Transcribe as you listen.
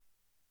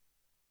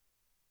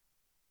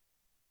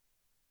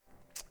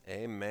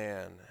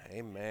Amen.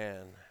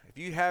 Amen. If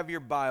you have your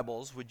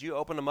Bibles, would you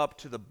open them up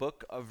to the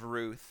book of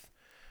Ruth?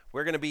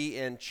 We're going to be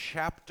in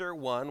chapter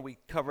 1. We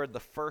covered the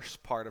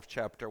first part of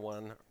chapter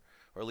 1,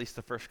 or at least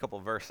the first couple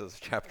verses of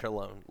chapter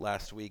 1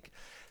 last week.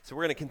 So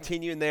we're going to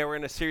continue in there. We're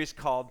in a series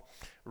called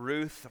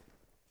Ruth,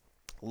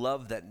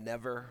 Love That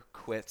Never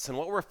Quits. And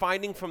what we're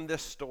finding from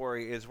this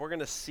story is we're going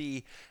to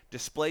see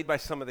displayed by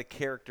some of the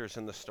characters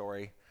in the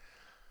story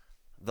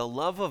the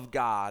love of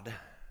God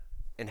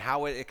and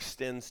how it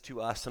extends to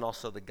us and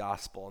also the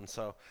gospel. And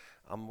so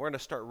we're going to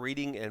start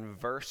reading in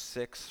verse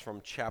 6 from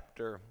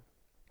chapter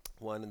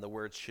 1, and the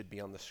words should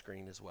be on the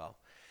screen as well.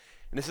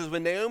 And this is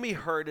when Naomi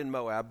heard in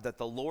Moab that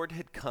the Lord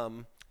had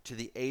come to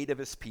the aid of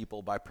his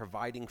people by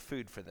providing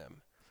food for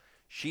them.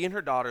 She and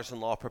her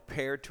daughters-in-law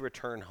prepared to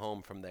return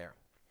home from there.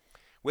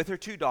 With her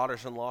two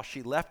daughters-in-law,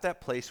 she left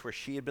that place where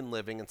she had been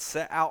living and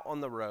set out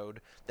on the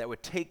road that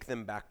would take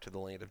them back to the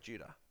land of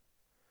Judah.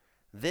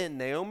 Then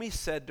Naomi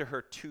said to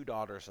her two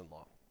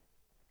daughters-in-law,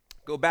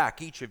 "Go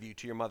back, each of you,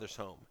 to your mother's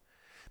home.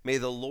 May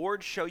the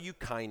Lord show you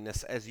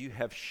kindness as you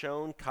have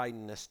shown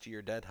kindness to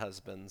your dead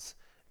husbands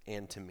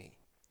and to me.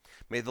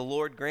 May the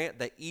Lord grant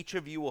that each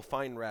of you will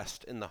find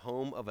rest in the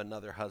home of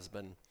another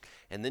husband."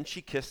 And then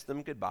she kissed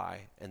them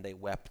goodbye, and they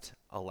wept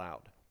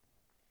aloud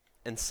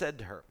and said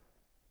to her,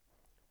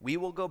 "We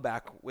will go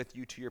back with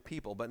you to your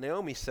people." But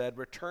Naomi said,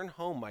 "Return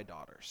home, my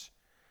daughters.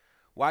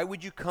 Why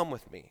would you come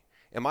with me?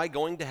 Am I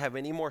going to have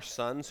any more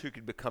sons who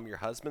could become your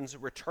husbands?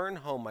 Return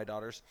home, my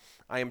daughters.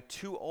 I am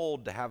too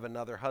old to have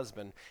another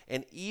husband.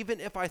 And even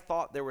if I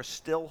thought there was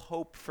still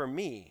hope for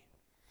me,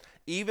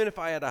 even if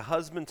I had a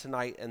husband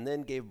tonight and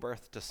then gave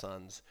birth to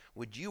sons,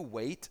 would you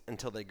wait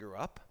until they grew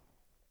up?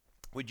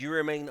 Would you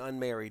remain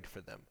unmarried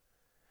for them?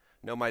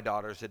 No, my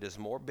daughters, it is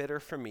more bitter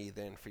for me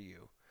than for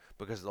you,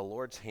 because the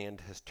Lord's hand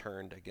has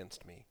turned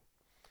against me."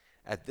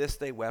 At this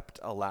they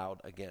wept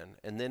aloud again.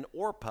 And then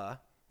Orpah,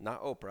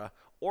 not Oprah,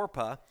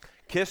 Orpah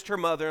kissed her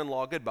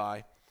mother-in-law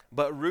goodbye,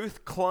 but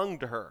Ruth clung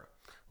to her.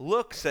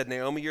 "Look," said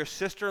Naomi, "your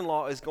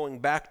sister-in-law is going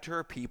back to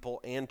her people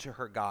and to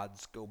her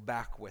gods. Go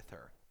back with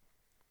her."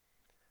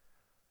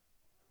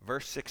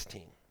 Verse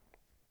 16.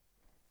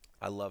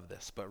 I love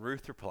this. But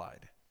Ruth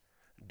replied,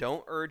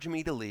 "Don't urge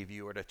me to leave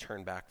you or to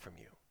turn back from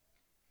you.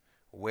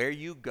 Where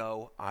you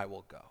go, I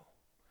will go,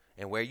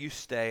 and where you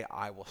stay,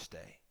 I will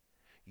stay.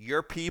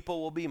 Your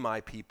people will be my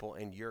people,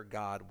 and your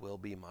God will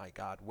be my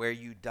God. Where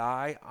you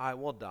die, I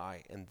will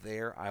die, and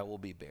there I will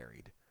be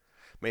buried.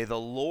 May the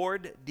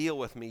Lord deal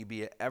with me,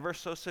 be it ever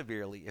so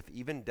severely, if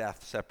even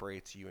death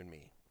separates you and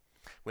me."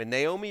 When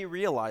Naomi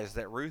realized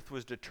that Ruth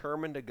was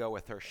determined to go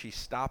with her, she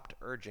stopped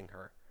urging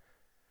her.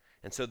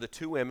 And so the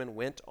two women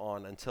went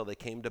on until they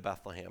came to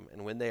Bethlehem.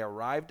 And when they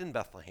arrived in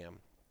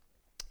Bethlehem,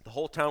 the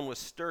whole town was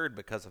stirred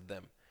because of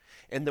them.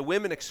 And the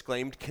women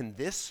exclaimed, "Can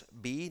this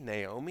be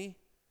Naomi?"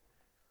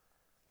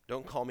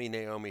 "Don't call me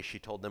Naomi," she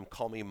told them.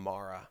 "Call me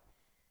Mara,"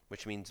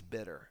 which means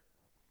bitter,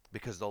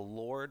 because the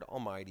Lord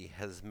Almighty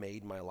has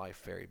made my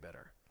life very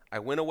bitter. I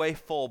went away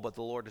full, but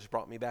the Lord has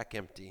brought me back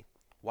empty.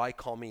 Why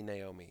call me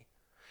Naomi?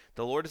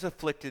 The Lord has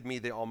afflicted me.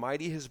 The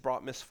Almighty has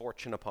brought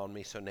misfortune upon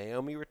me. So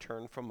Naomi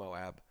returned from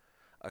Moab,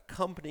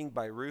 accompanied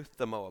by Ruth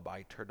the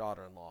Moabite, her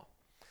daughter-in-law,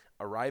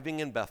 arriving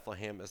in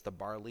Bethlehem as the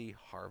barley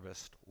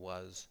harvest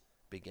was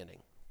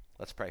beginning.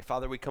 Let's pray.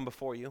 Father, we come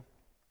before you.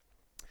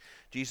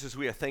 Jesus,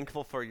 we are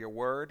thankful for your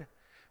word,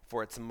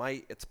 for its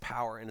might, its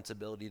power, and its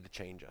ability to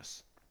change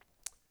us.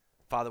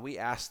 Father, we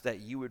ask that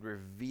you would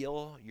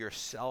reveal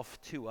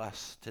yourself to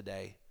us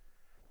today,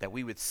 that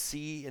we would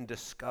see and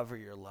discover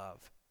your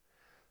love.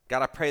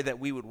 God, I pray that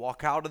we would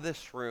walk out of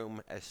this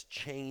room as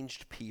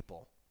changed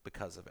people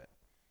because of it.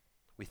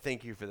 We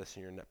thank you for this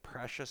in your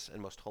precious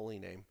and most holy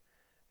name.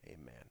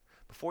 Amen.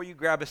 Before you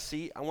grab a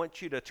seat, I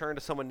want you to turn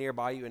to someone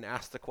nearby you and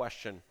ask the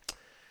question,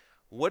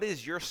 what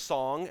is your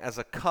song as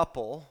a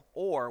couple,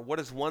 or what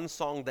is one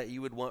song that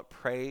you would want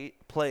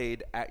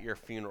played at your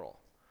funeral?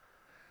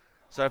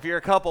 So if you're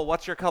a couple,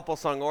 what's your couple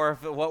song? Or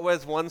what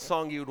was one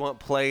song you would want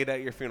played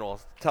at your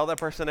funeral? Tell that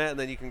person that, and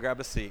then you can grab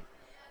a seat.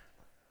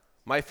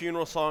 My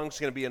funeral song is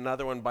going to be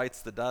Another One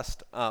Bites the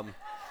Dust.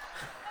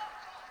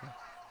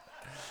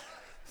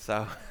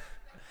 So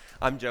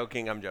I'm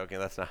joking.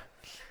 That's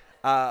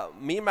not.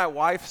 Me and my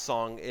wife's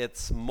song,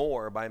 it's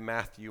More by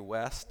Matthew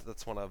West.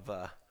 That's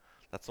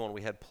the one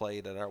we had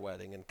played at our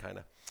wedding, and kind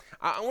of.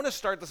 I want to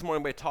start this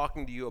morning by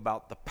talking to you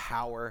about the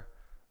power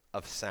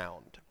of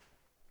sound.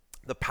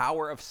 The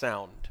power of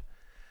sound.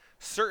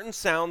 Certain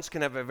sounds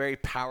can have a very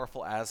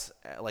powerful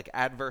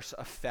adverse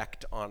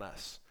effect on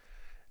us.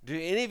 Do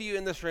any of you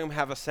in this room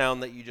have a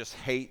sound that you just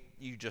hate,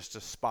 you just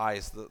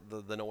despise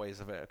the noise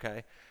of it,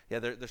 okay? Yeah,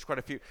 there's quite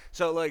a few.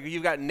 So like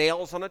you've got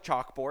nails on a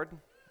chalkboard,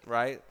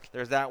 right?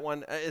 There's that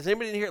one. Is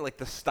anybody in here like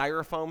the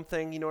styrofoam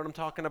thing? You know what I'm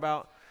talking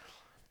about?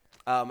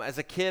 As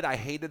a kid, I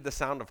hated the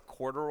sound of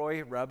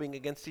corduroy rubbing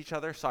against each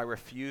other, so I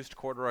refused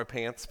corduroy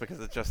pants because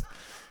it just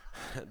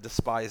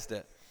despised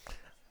it.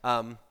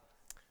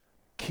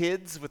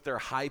 Kids with their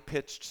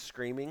high-pitched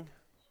screaming.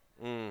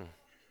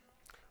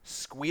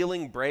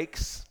 Squealing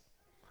brakes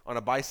on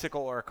a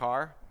bicycle or a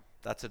car.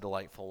 That's a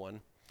delightful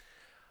one.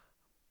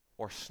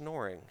 or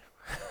snoring,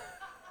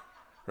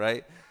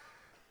 right?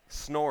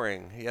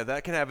 Snoring, yeah,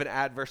 that can have an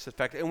adverse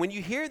effect. And when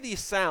you hear these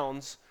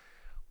sounds,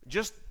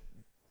 just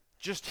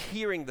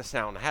hearing the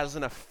sound has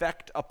an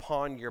effect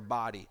upon your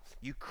body.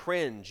 You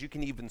cringe, you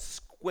can even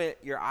squint,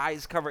 your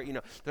eyes cover,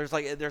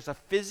 there's a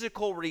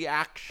physical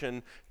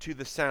reaction to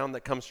the sound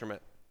that comes from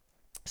it.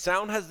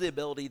 Sound has the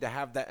ability to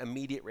have that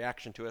immediate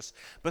reaction to us,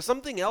 but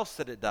something else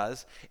that it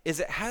does is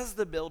it has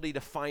the ability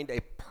to find a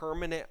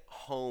permanent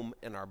home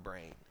in our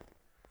brain.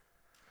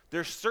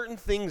 There's certain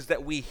things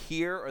that we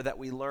hear or that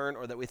we learn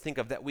or that we think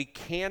of that we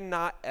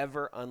cannot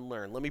ever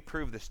unlearn. Let me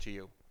prove this to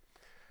you.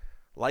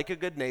 Like a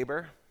good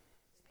neighbor,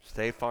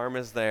 State Farm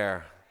is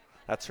there.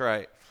 That's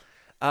right.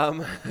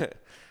 Or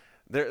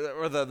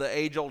the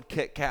age-old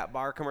Kit Kat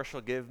bar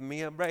commercial, give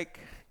me a break.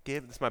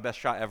 This is my best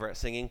shot ever at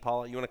singing.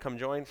 Paula, you want to come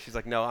join? She's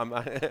like, no, I'm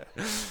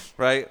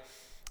right.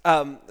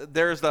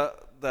 There's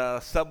the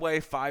Subway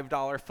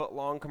 $5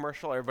 foot-long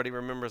commercial. Everybody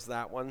remembers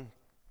that one.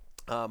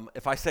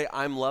 If I say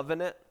I'm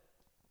loving it,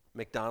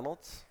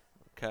 McDonald's,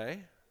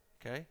 okay.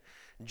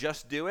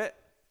 Just Do It,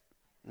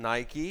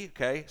 Nike,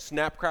 okay.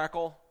 Snap,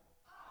 Crackle,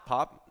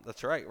 Pop,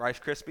 that's right. Rice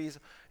Krispies,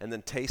 and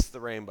then Taste the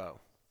Rainbow.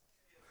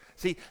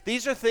 See,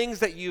 these are things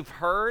that you've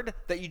heard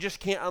that you just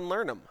can't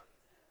unlearn them.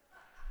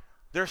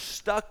 They're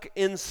stuck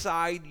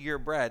inside your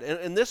bread.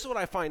 And this is what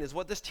I find is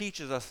what this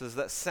teaches us is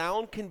that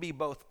sound can be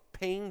both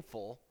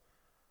painful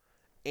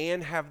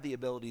and have the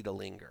ability to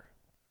linger.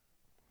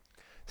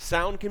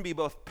 Sound can be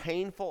both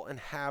painful and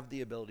have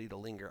the ability to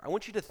linger. I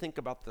want you to think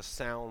about the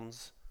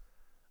sounds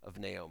of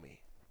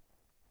Naomi.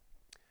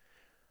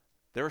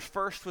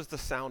 First was the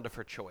sound of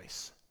her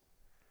choice.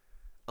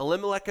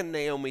 Elimelech and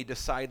Naomi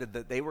decided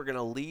that they were going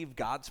to leave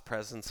God's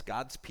presence,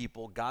 God's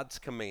people, God's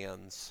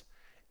commands,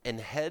 and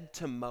head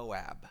to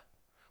Moab.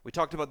 We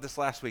talked about this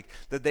last week,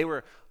 that they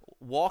were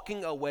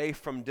walking away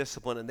from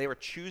discipline and they were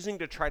choosing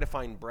to try to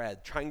find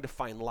bread, trying to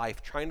find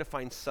life, trying to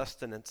find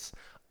sustenance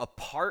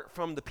apart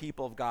from the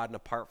people of God and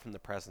apart from the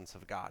presence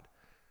of God.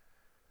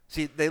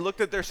 See, they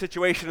looked at their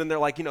situation and they're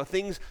like,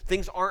 things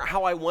aren't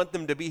how I want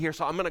them to be here,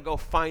 so I'm going to go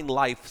find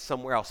life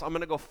somewhere else. I'm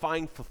going to go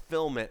find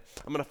fulfillment.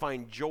 I'm going to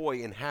find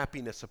joy and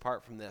happiness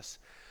apart from this.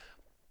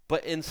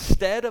 But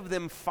instead of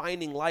them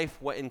finding life,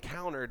 what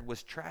encountered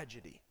was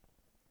tragedy.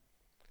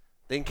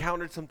 They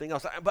encountered something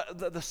else.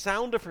 But the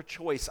sound of her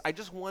choice, I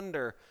just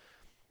wonder,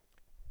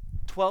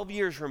 12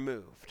 years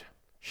removed,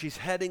 she's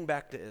heading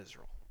back to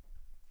Israel.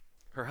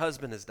 Her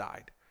husband has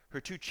died. Her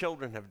 2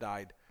 children have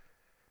died.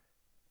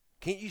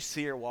 Can't you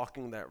see her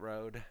walking that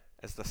road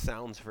as the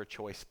sounds of her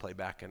choice play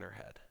back in her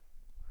head?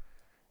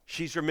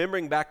 She's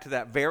remembering back to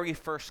that very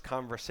first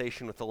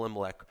conversation with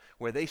Elimelech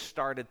where they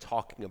started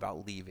talking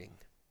about leaving.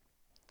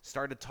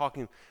 Started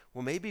talking,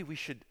 well, maybe we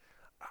should,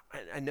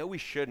 I know we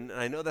shouldn't, and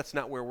I know that's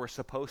not where we're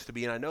supposed to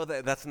be, and I know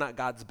that that's not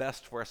God's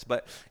best for us,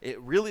 but it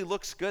really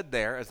looks good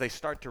there as they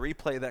start to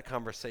replay that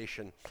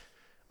conversation.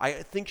 I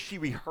think she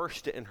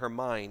rehearsed it in her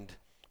mind,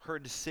 her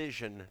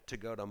decision to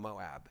go to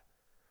Moab.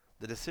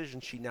 The decision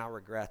she now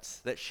regrets,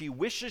 that she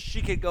wishes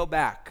she could go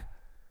back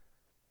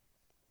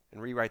and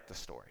rewrite the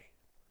story,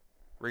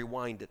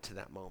 rewind it to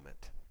that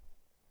moment.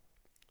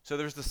 So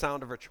there's the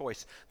sound of her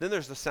choice. Then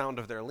there's the sound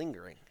of their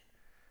lingering.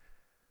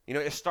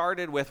 It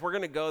started with, we're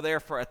going to go there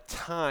for a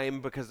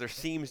time because there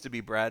seems to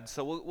be bread,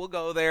 so we'll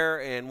go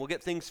there and we'll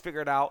get things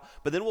figured out,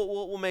 but then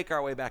we'll make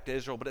our way back to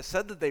Israel. But it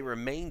said that they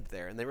remained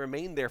there, and they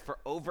remained there for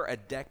over a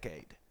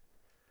decade.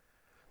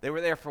 They were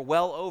there for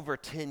well over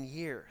 10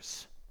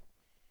 years.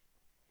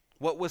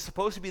 What was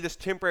supposed to be this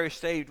temporary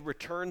state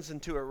returns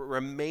into a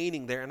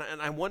remaining there. And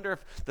I wonder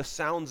if the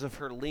sounds of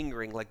her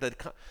lingering, like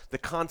the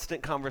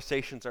constant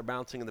conversations are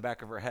bouncing in the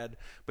back of her head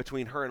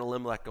between her and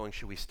Elimelech going,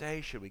 should we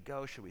stay? Should we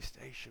go? Should we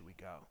stay? Should we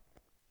go?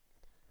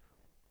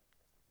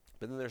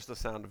 But then there's the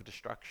sound of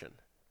destruction.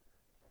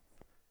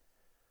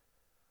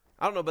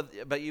 I don't know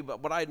about you,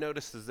 but what I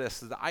noticed is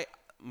this, is that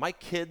my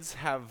kids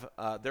have,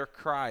 their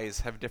cries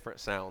have different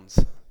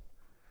sounds.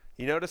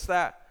 You notice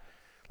that?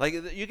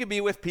 Like, you could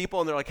be with people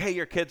and they're like, hey,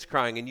 your kid's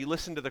crying. And you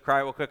listen to the cry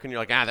real quick and you're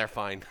like, they're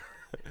fine.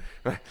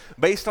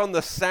 Based on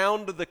the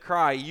sound of the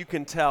cry, you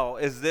can tell,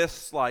 is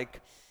this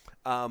like,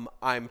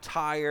 I'm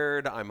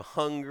tired, I'm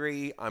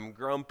hungry, I'm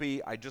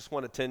grumpy, I just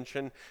want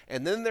attention.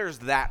 And then there's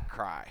that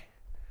cry.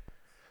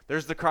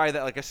 There's the cry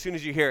that, like, as soon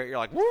as you hear it, you're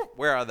like,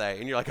 where are they?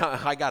 And you're like,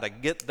 I got to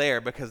get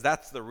there because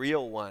that's the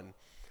real one.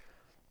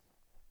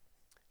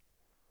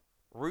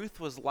 Ruth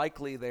was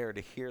likely there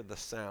to hear the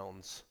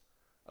sounds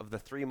of the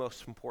 3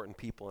 most important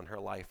people in her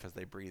life as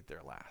they breathed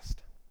their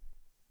last.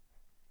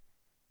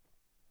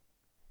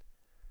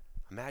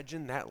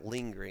 Imagine that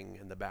lingering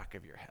in the back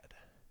of your head.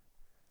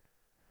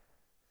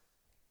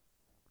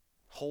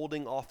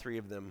 Holding all 3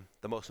 of them,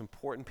 the most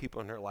important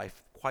people in her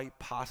life, quite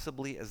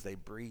possibly as they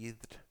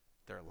breathed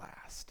their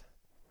last.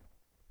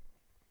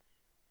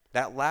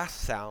 That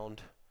last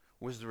sound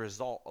was the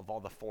result of all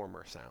the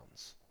former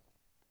sounds.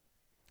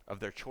 Of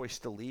their choice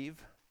to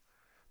leave,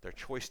 their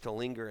choice to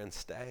linger and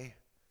stay,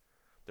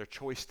 their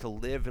choice to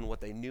live in what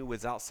they knew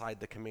was outside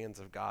the commands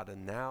of God.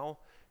 And now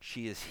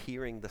she is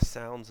hearing the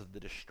sounds of the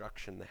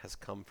destruction that has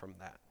come from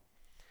that.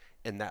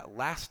 And that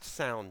last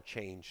sound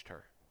changed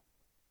her.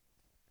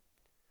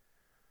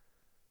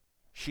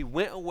 She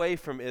went away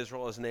from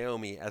Israel as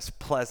Naomi, as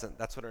pleasant.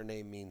 That's what her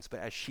name means.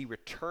 But as she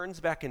returns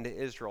back into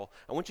Israel,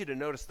 I want you to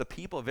notice the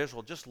people of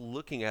Israel just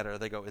looking at her,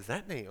 they go, is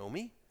that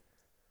Naomi?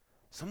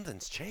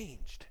 Something's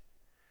changed.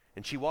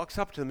 And she walks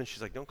up to them and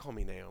she's like, don't call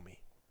me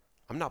Naomi.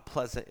 I'm not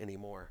pleasant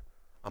anymore.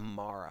 I'm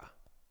Mara.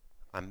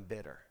 I'm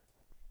bitter.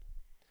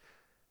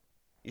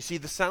 You see,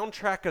 the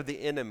soundtrack of the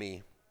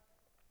enemy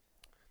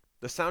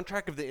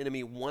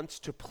wants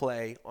to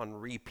play on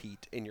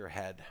repeat in your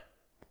head.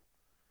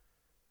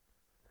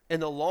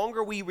 And the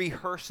longer we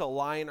rehearse a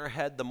lie in our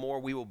head, the more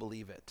we will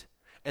believe it.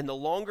 And the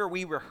longer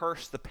we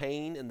rehearse the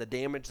pain and the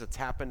damage that's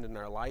happened in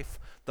our life,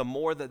 the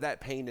more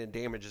that pain and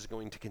damage is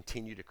going to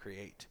continue to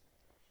create.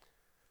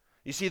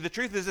 You see, the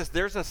truth is this,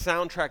 there's a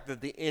soundtrack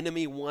that the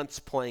enemy wants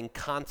playing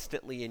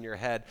constantly in your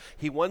head.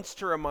 He wants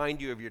to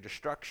remind you of your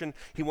destruction.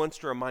 He wants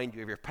to remind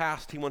you of your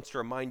past. He wants to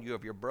remind you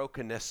of your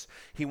brokenness.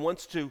 He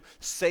wants to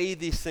say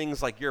these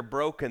things like, you're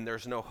broken,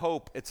 there's no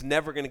hope, it's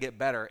never going to get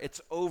better,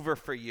 it's over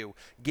for you.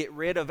 Get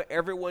rid of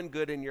everyone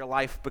good in your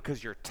life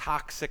because you're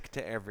toxic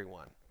to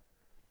everyone.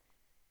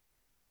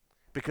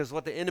 Because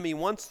what the enemy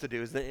wants to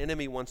do is the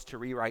enemy wants to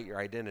rewrite your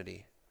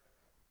identity.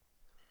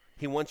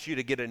 He wants you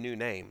to get a new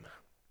name.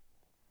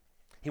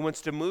 He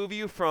wants to move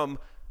you from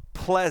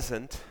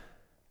pleasant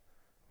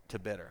to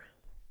bitter.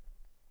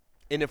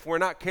 And if we're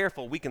not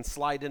careful, we can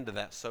slide into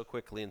that so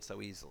quickly and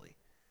so easily.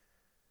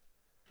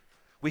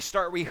 We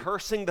start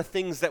rehearsing the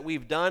things that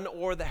we've done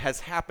or that has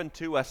happened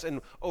to us,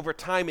 and over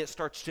time it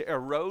starts to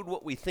erode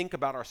what we think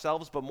about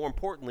ourselves, but more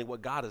importantly,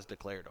 what God has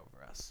declared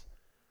over us.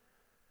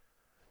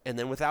 And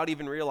then without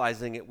even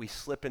realizing it, we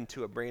slip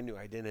into a brand new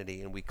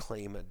identity and we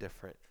claim a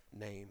different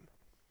name.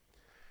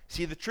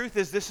 See, the truth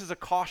is this is a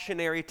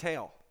cautionary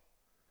tale.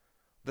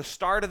 The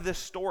start of this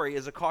story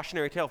is a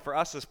cautionary tale for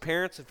us as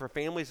parents and for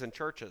families and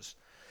churches.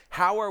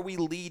 How are we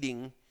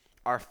leading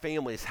our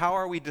families? How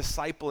are we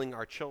discipling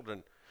our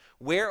children?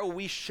 Where are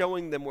we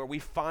showing them where we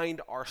find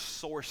our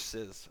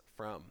sources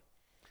from?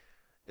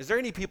 Is there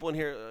any people in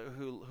here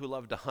who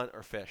love to hunt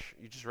or fish?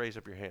 You just raise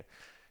up your hand.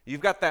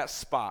 You've got that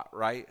spot,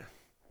 right?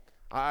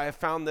 I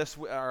found this,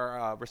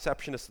 our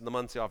receptionist in the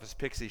Muncie office,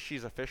 Pixie,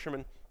 she's a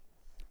fisherwoman.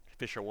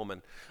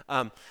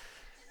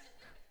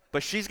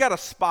 But she's got a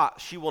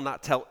spot she will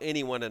not tell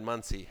anyone in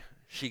Muncie.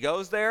 She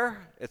goes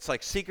there, it's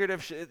like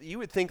secretive. You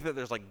would think that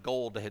there's like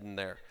gold hidden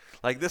there.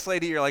 Like this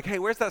lady, you're like, hey,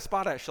 where's that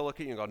spot at? She'll look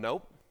at you and go,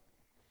 nope.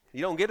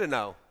 You don't get to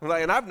know.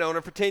 And I've known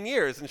her for 10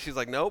 years, and she's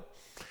like, nope.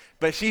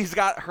 But she's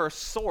got her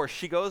source.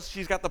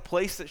 She's got the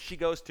place that she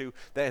goes to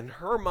that in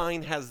her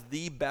mind has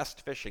the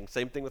best fishing.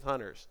 Same thing with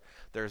hunters.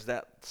 There's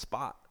that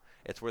spot.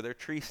 It's where their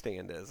tree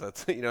stand is.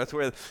 That's, it's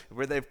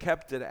where they've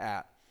kept it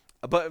at.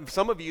 But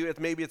some of you,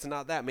 maybe it's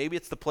not that. Maybe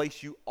it's the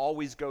place you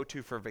always go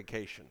to for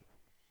vacation,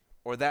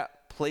 or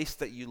that place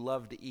that you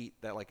love to eat,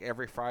 that like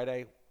every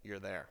Friday you're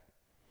there.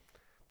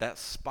 That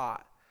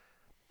spot.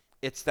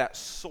 It's that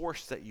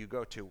source that you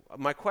go to.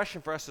 My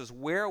question for us is,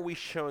 where are we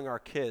showing our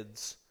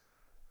kids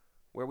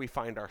where we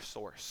find our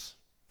source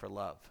for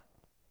love,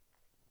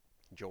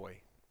 joy,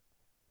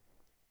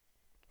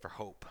 for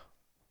hope,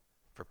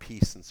 for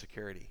peace and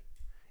security?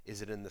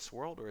 Is it in this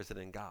world or is it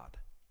in God?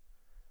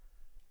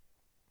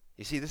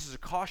 You see, this is a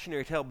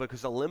cautionary tale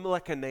because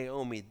Elimelech and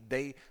Naomi,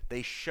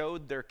 they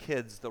showed their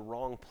kids the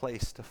wrong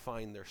place to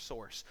find their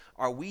source.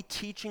 Are we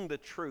teaching the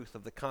truth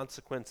of the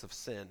consequence of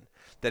sin,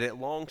 that it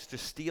longs to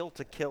steal,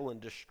 to kill,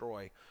 and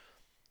destroy?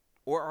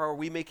 Or are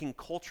we making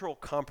cultural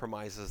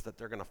compromises that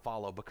they're going to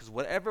follow? Because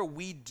whatever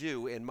we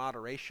do in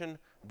moderation,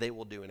 they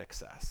will do in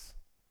excess.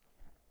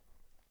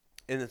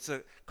 And it's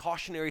a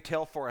cautionary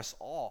tale for us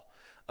all.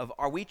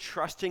 Are we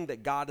trusting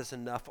that God is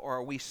enough, or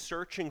are we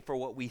searching for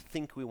what we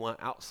think we want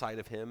outside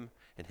of him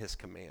and his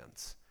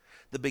commands?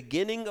 The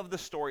beginning of the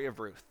story of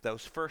Ruth,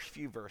 those first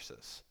few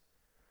verses,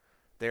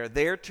 they're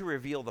there to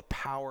reveal the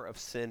power of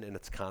sin and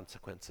its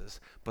consequences.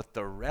 But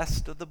the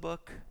rest of the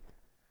book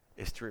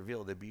is to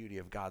reveal the beauty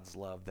of God's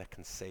love that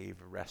can save,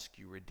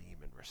 rescue, redeem,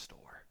 and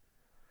restore.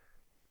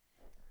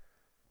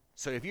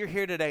 So if you're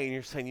here today and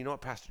you're saying, you know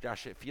what, Pastor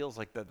Josh, it feels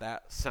like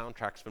that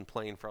soundtrack's been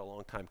playing for a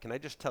long time. Can I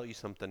just tell you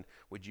something?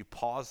 Would you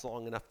pause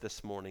long enough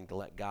this morning to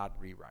let God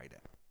rewrite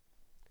it?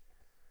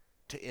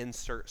 To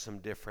insert some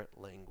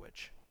different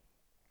language.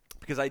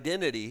 Because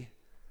identity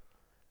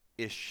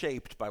is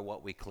shaped by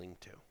what we cling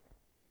to.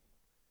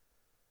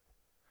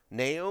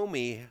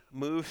 Naomi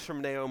moves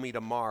from Naomi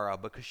to Mara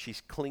because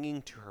she's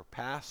clinging to her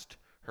past,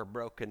 her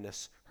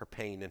brokenness, her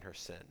pain, and her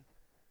sin.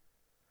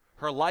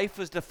 Her life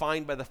was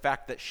defined by the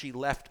fact that she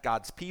left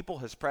God's people,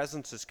 his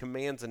presence, his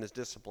commands, and his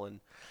discipline.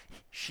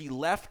 She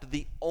left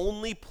the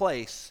only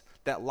place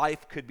that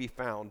life could be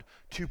found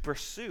to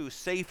pursue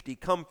safety,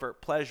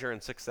 comfort, pleasure,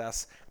 and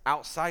success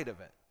outside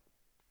of it.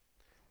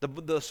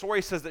 The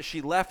story says that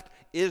she left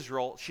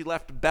Israel, she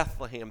left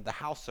Bethlehem, the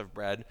house of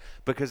bread,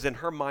 because in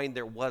her mind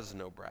there was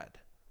no bread.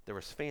 There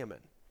was famine.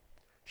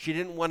 She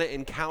didn't want to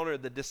encounter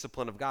the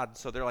discipline of God,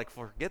 so they're like,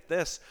 forget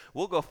this,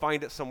 we'll go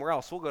find it somewhere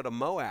else. We'll go to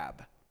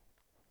Moab.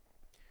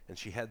 And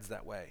she heads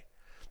that way.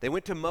 They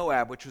went to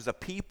Moab, which was a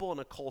people and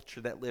a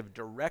culture that lived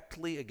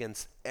directly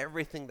against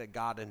everything that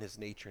God and his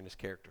nature and his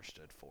character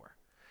stood for.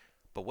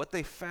 But what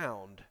they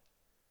found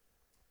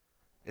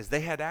is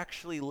they had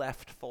actually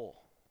left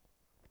full.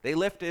 They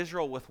left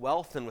Israel with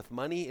wealth and with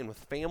money and with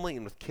family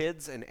and with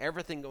kids and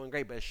everything going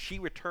great. But as she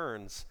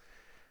returns,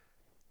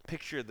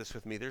 picture this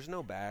with me. There's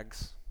no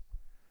bags.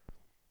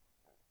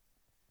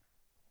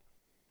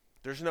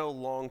 There's no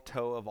long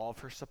tow of all of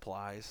her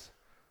supplies.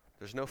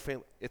 There's no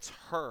family. It's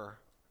her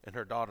and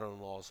her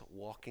daughter-in-laws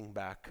walking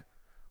back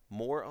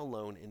more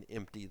alone and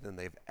empty than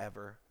they've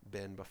ever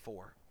been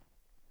before.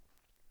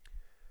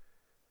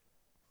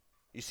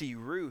 You see,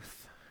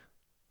 Ruth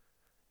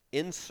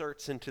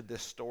inserts into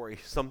this story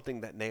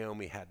something that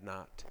Naomi had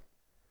not.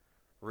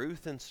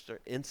 Ruth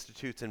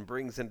institutes and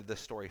brings into this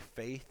story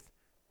faith,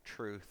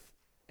 truth,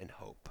 and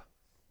hope.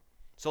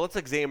 So let's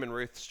examine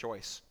Ruth's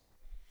choice,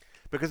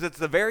 because it's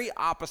the very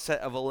opposite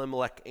of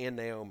Elimelech and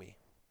Naomi.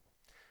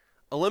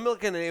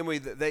 Elimelech and Naomi,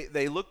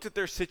 they looked at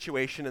their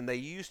situation and they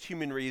used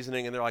human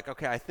reasoning, and they're like,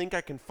 okay, I think I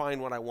can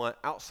find what I want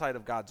outside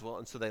of God's will,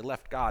 and so they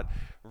left God.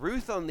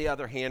 Ruth, on the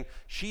other hand,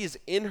 she's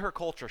in her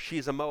culture.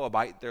 She's a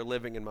Moabite. They're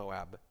living in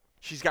Moab.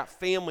 She's got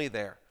family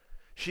there.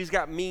 She's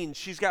got means.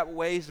 She's got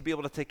ways to be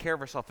able to take care of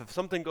herself. If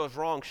something goes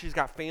wrong, she's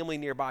got family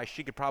nearby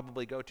she could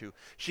probably go to.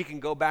 She can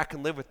go back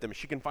and live with them.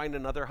 She can find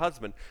another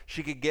husband.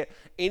 She could get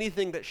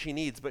anything that she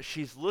needs, but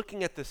she's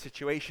looking at the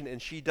situation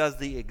and she does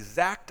the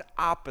exact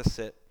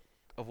opposite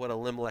of what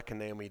Elimelech and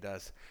Naomi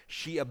does.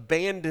 She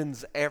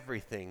abandons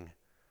everything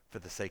for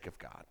the sake of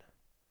God.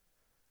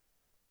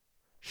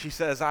 She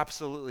says,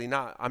 absolutely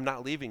not. I'm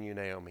not leaving you,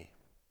 Naomi.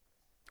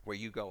 Where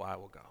you go, I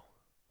will go.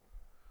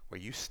 Where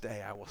you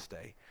stay, I will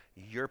stay.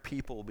 Your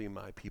people will be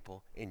my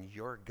people, and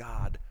your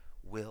God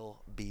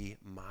will be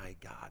my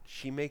God.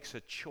 She makes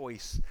a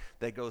choice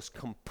that goes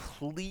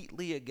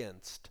completely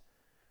against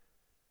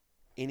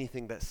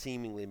anything that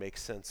seemingly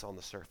makes sense on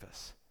the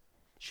surface.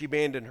 She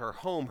abandoned her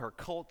home, her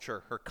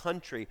culture, her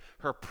country,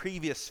 her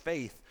previous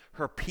faith,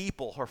 her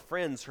people, her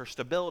friends, her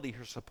stability,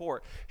 her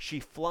support. She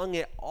flung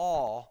it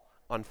all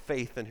on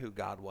faith in who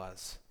God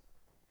was.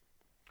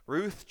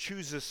 Ruth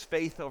chooses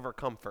faith over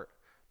comfort.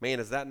 Man,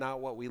 is that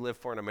not what we live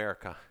for in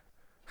America?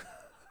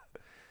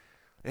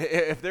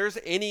 If there's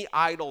any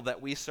idol that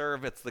we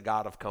serve, it's the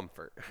God of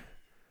comfort.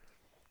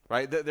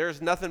 Right?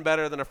 There's nothing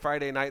better than a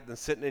Friday night than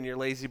sitting in your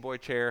lazy boy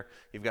chair.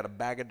 You've got a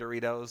bag of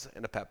Doritos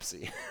and a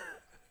Pepsi.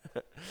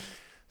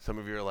 Some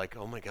of you are like,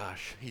 oh my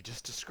gosh, he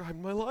just described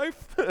my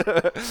life.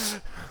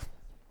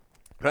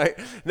 Right?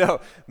 No,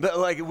 but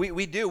like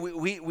we do.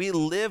 We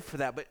live for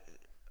that. But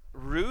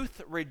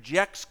Ruth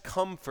rejects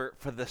comfort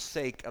for the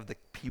sake of the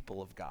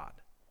people of God,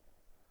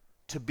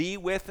 to be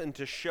with and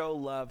to show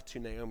love to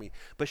Naomi.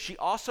 But she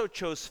also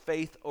chose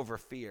faith over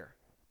fear.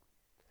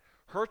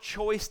 Her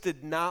choice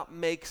did not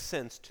make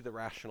sense to the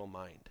rational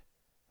mind.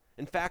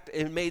 In fact,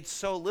 it made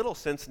so little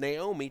sense,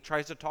 Naomi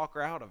tries to talk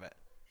her out of it.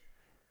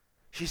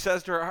 She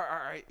says to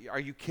her, are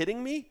you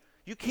kidding me?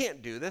 You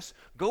can't do this.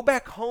 Go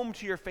back home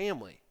to your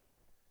family.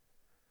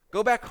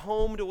 Go back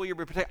home to where you're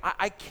protected.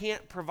 I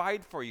can't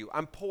provide for you.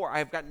 I'm poor.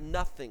 I've got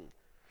nothing.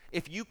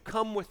 If you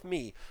come with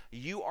me,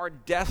 you are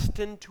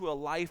destined to a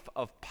life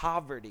of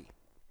poverty.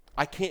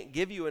 I can't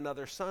give you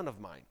another son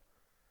of mine.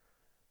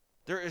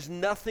 There is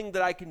nothing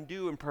that I can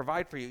do and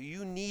provide for you.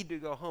 You need to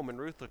go home. And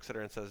Ruth looks at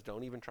her and says,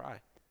 don't even try.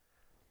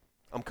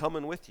 I'm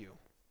coming with you.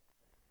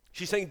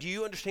 She's saying, do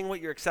you understand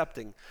what you're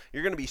accepting?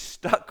 You're going to be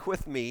stuck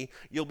with me.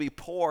 You'll be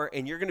poor,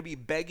 and you're going to be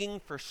begging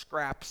for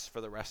scraps for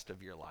the rest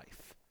of your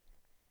life.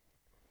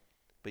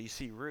 But you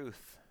see,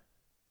 Ruth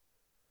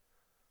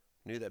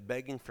knew that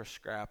begging for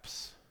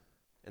scraps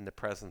in the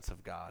presence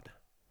of God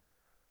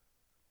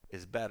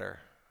is better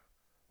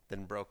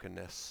than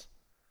brokenness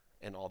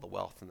and all the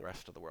wealth in the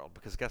rest of the world.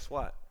 Because guess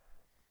what?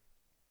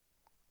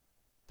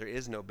 There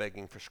is no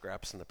begging for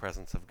scraps in the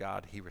presence of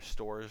God. He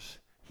restores,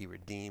 he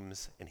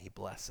redeems, and he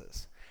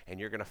blesses. And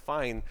you're going to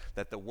find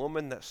that the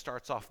woman that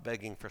starts off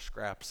begging for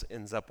scraps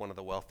ends up one of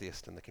the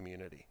wealthiest in the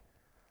community.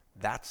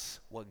 That's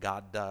what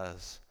God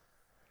does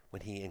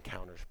when he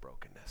encounters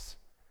brokenness.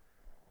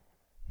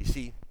 You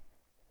see,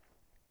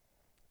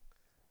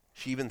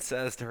 she even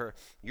says to her,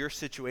 your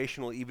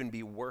situation will even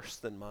be worse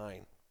than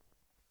mine.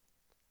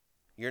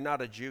 You're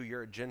not a Jew,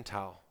 you're a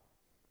Gentile.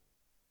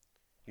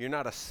 You're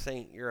not a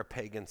saint, you're a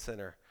pagan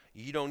sinner.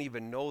 You don't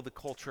even know the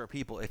culture of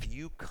people. If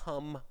you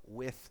come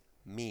with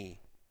me,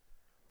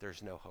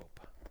 there's no hope.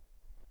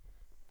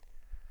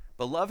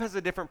 But love has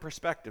a different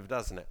perspective,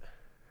 doesn't it?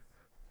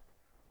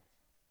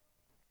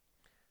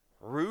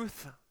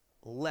 Ruth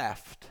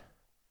left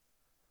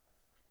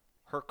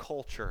her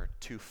culture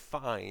to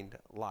find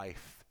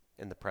life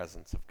in the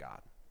presence of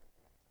God.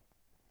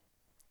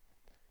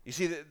 You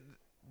see,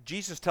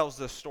 Jesus tells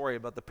this story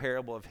about the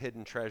parable of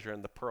hidden treasure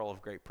and the pearl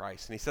of great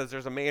price. And he says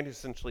there's a man who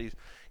essentially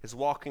is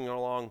walking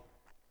along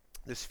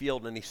this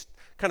field, and he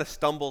kind of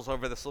stumbles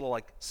over this little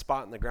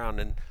spot in the ground,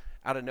 and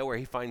out of nowhere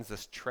he finds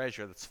this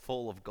treasure that's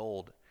full of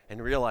gold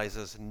and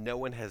realizes no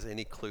one has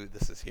any clue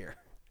this is here.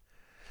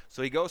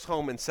 So he goes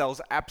home and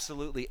sells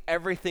absolutely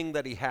everything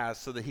that he has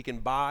so that he can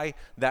buy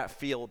that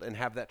field and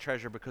have that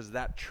treasure, because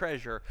that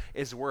treasure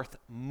is worth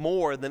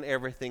more than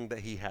everything that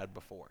he had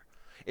before.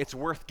 It's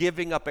worth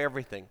giving up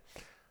everything.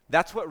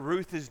 That's what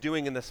Ruth is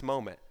doing in this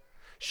moment.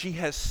 She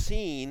has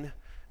seen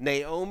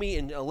Naomi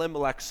and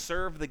Elimelech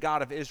serve the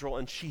God of Israel,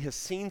 and she has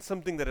seen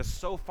something that is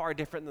so far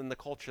different than the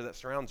culture that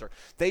surrounds her.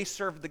 They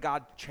served the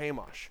god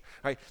Chemosh,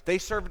 right? They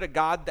served a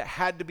god that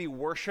had to be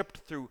worshipped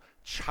through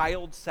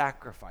child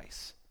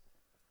sacrifice.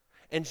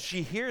 And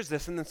she hears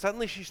this, and then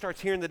suddenly she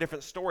starts hearing the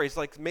different stories.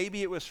 Like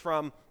maybe it was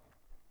from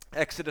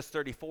Exodus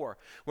 34,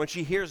 when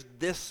she hears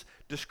this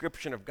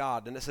description of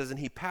God, and it says, "And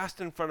he passed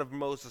in front of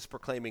Moses,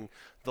 proclaiming,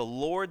 the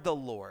Lord,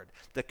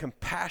 the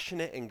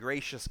compassionate and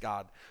gracious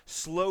God,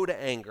 slow to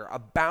anger,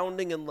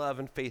 abounding in love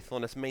and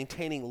faithfulness,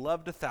 maintaining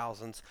love to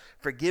thousands,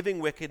 forgiving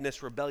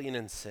wickedness, rebellion,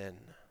 and sin."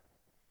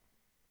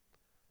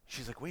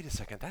 She's like, wait a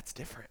second, that's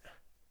different.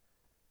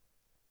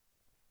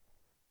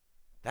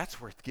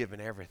 That's worth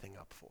giving everything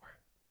up for.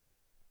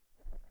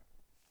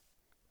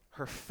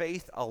 Her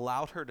faith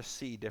allowed her to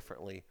see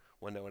differently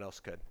when no one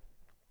else could.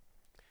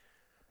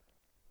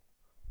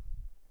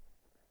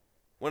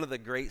 One of the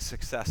great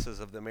successes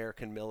of the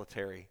American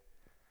military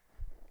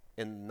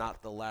in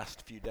not the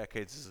last few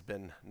decades has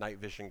been night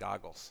vision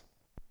goggles.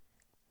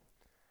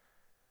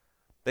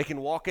 They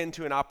can walk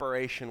into an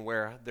operation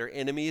where their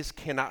enemies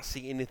cannot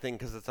see anything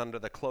because it's under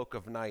the cloak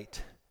of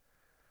night,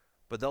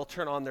 but they'll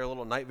turn on their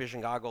little night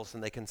vision goggles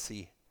and they can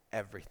see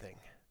everything.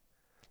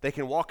 They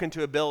can walk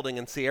into a building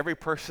and see every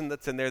person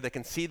that's in there. They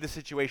can see the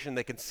situation.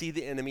 They can see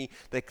the enemy.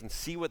 They can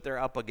see what they're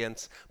up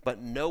against,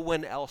 but no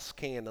one else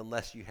can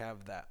unless you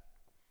have that.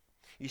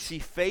 You see,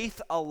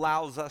 faith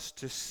allows us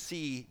to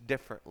see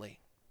differently.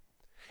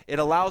 It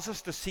allows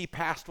us to see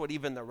past what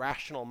even the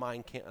rational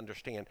mind can't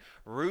understand.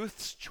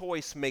 Ruth's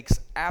choice makes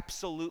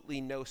absolutely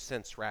no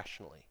sense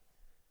rationally.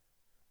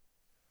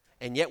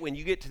 And yet when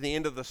you get to the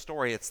end of the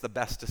story, it's the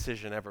best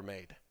decision ever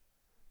made.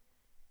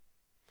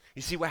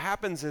 You see, what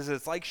happens is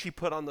it's like she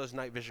put on those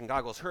night vision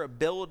goggles. Her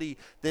ability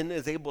then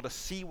is able to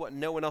see what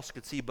no one else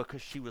could see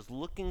because she was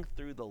looking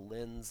through the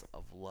lens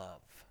of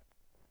love.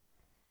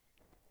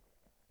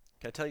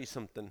 Can I tell you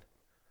something?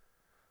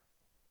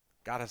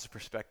 God has a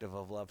perspective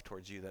of love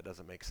towards you that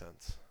doesn't make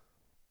sense.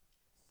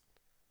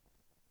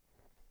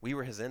 We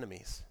were his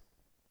enemies.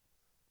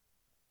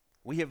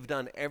 We have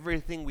done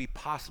everything we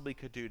possibly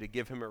could do to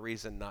give him a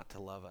reason not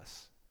to love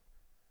us.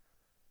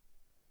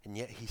 And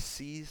yet he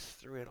sees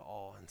through it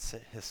all and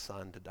sent his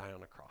son to die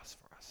on a cross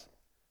for us.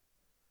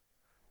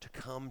 To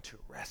come to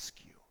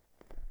rescue,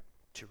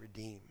 to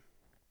redeem.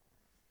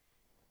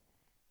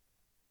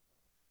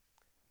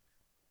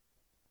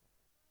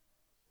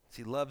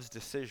 See, love's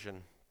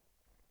decision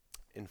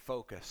in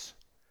focus.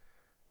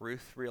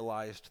 Ruth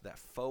realized that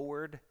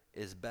forward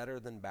is better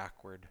than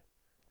backward,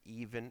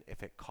 even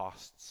if it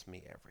costs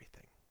me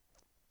everything.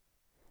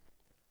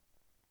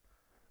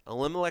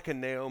 Elimelech and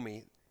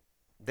Naomi,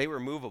 they were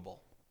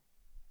movable.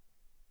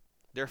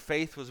 Their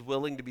faith was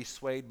willing to be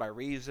swayed by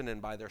reason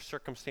and by their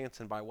circumstance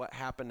and by what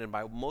happened and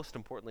by, most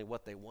importantly,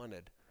 what they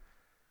wanted.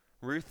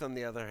 Ruth, on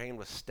the other hand,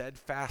 was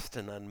steadfast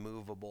and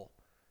unmovable.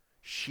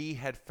 She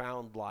had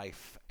found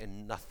life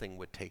and nothing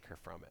would take her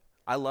from it.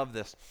 I love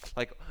this.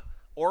 Like,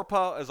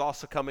 Orpah is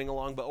also coming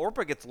along, but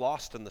Orpah gets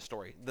lost in the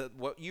story.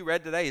 What you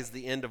read today is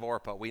the end of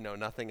Orpah. We know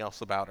nothing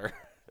else about her.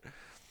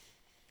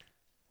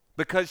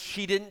 Because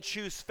she didn't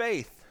choose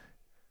faith.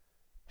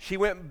 She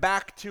went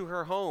back to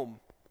her home.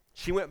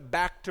 She went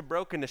back to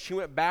brokenness. She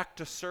went back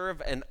to serve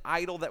an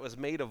idol that was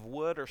made of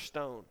wood or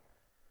stone.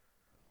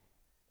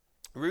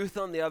 Ruth,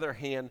 on the other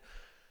hand,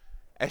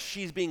 as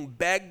she's being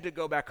begged to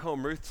go back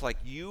home, Ruth's like,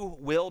 you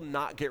will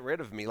not get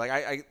rid of me.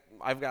 Like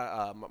I've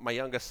got my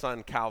youngest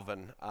son,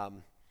 Calvin.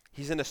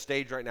 He's in a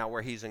stage right now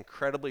where he's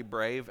incredibly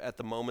brave at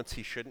the moments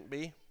he shouldn't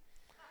be.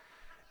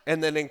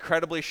 And then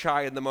incredibly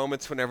shy in the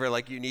moments whenever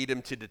like you need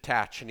him to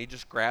detach, and he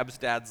just grabs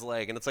dad's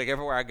leg, and it's like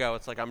everywhere I go,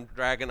 it's like I'm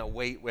dragging a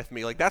weight with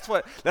me. Like that's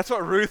what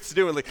Ruth's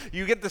doing. Like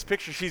you get this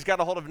picture, she's got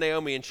a hold of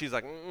Naomi, and she's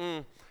like,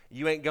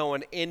 you ain't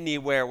going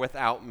anywhere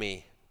without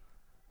me.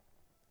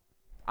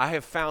 I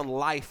have found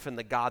life in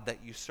the God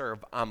that you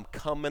serve. I'm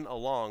coming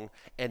along,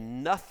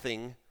 and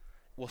nothing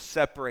will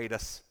separate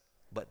us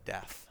but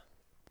death.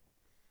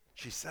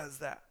 She says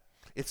that.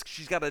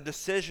 She's got a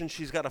decision.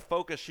 She's got a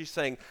focus. She's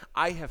saying,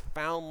 I have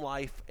found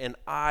life and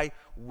I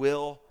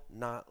will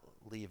not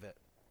leave it.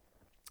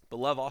 But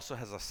love also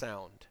has a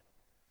sound.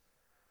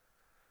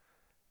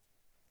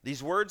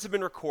 These words have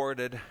been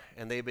recorded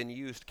and they've been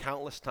used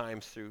countless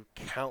times through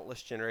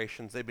countless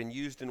generations. They've been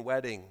used in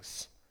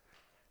weddings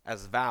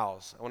as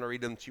vows. I want to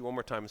read them to you one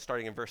more time,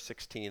 starting in verse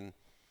 16. It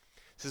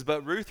says,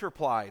 but Ruth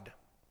replied,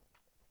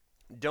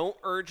 don't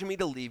urge me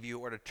to leave you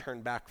or to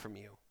turn back from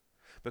you.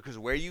 Because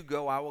where you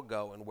go, I will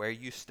go, and where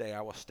you stay,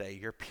 I will stay.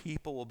 Your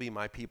people will be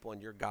my people,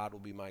 and your God will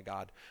be my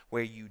God.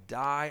 Where you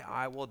die,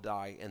 I will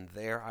die, and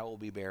there I will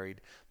be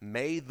buried.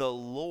 May the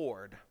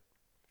Lord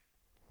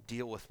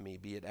deal with me,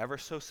 be it ever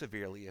so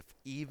severely, if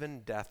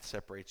even death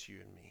separates you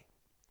and me.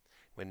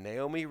 When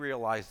Naomi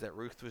realized that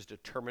Ruth was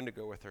determined to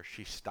go with her,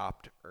 she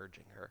stopped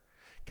urging her.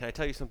 Can I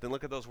tell you something?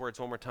 Look at those words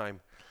one more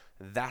time.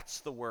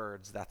 That's the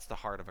words, that's the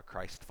heart of a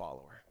Christ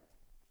follower.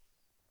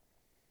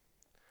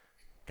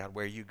 God,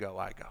 where you go,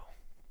 I go.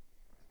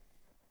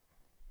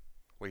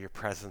 Where your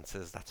presence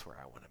is, that's where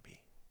I want to be.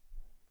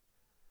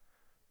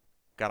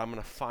 God, I'm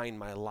going to find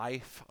my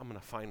life. I'm going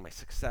to find my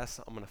success.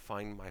 I'm going to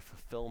find my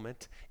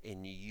fulfillment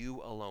in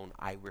you alone.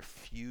 I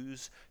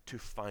refuse to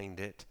find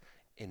it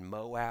in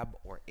Moab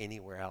or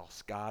anywhere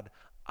else. God,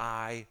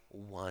 I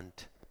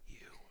want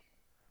you.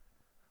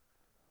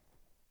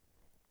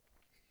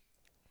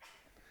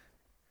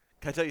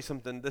 Can I tell you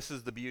something? This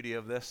is the beauty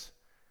of this.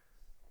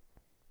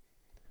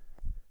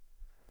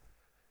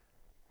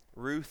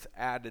 Ruth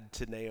added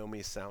to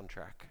Naomi's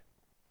soundtrack.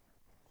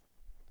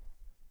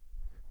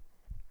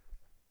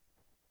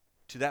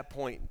 To that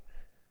point,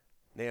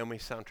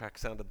 Naomi's soundtrack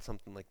sounded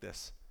something like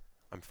this.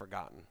 I'm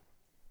forgotten.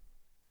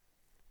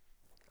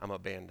 I'm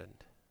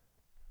abandoned.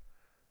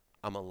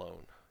 I'm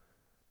alone.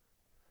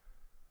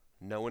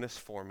 No one is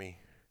for me.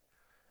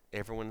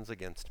 Everyone's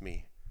against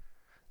me.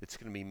 It's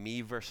going to be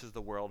me versus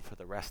the world for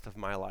the rest of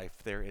my life.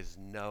 There is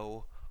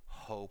no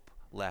hope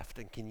left.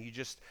 And can you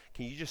just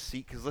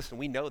see, because listen,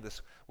 we know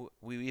this.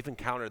 We've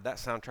encountered that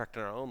soundtrack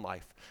in our own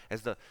life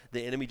as the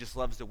enemy just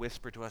loves to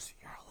whisper to us,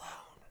 you're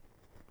alone.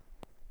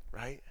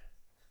 Right?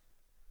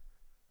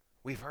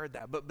 We've heard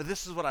that. But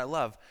this is what I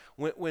love.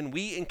 When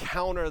we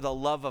encounter the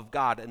love of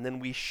God and then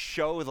we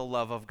show the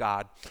love of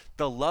God,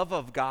 the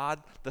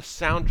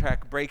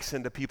soundtrack breaks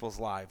into people's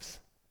lives.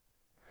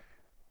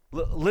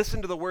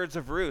 Listen to the words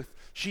of Ruth.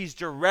 She's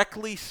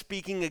directly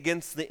speaking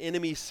against the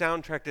enemy's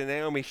soundtrack to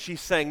Naomi.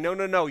 She's saying,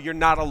 no, you're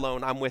not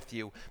alone. I'm with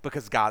you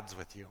because God's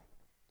with you.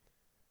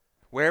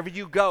 Wherever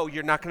you go,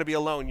 you're not going to be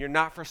alone. You're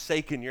not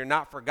forsaken. You're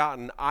not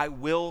forgotten. I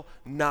will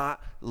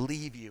not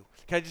leave you.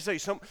 Can I just tell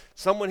you,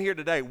 someone here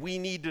today, we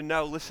need to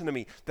know, listen to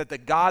me, that the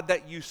God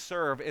that you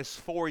serve is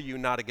for you,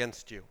 not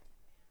against you.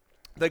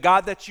 The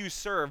God that you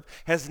serve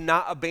has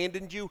not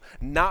abandoned you,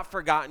 not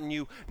forgotten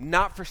you,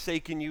 not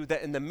forsaken you,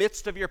 that in the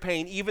midst of your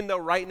pain, even though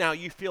right now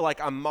you feel like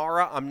I'm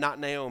Mara, I'm not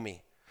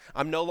Naomi.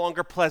 I'm no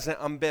longer pleasant,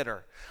 I'm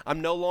bitter.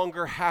 I'm no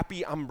longer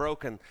happy, I'm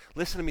broken.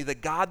 Listen to me, the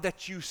God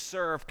that you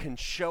serve can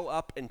show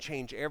up and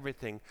change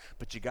everything,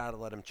 but you got to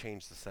let him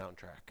change the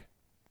soundtrack.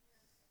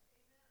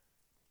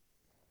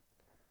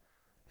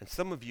 And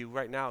some of you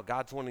right now,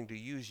 God's wanting to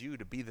use you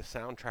to be the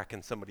soundtrack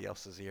in somebody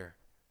else's ear.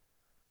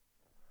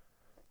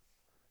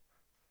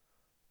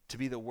 To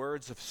be the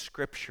words of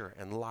scripture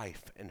and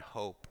life and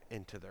hope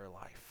into their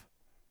life.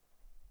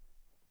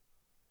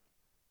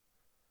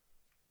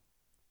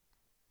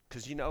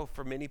 Because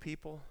for many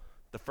people,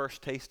 the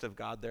first taste of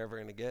God they're ever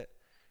going to get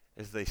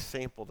is they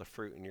sample the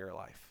fruit in your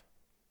life.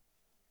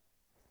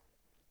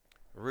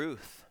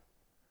 Ruth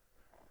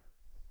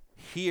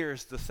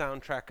hears the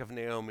soundtrack of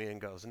Naomi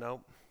and goes,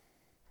 nope,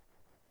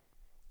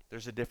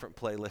 there's a different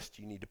playlist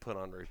you need to put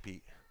on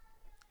repeat.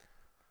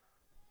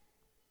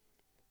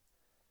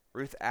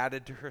 Ruth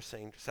added to her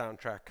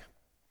soundtrack.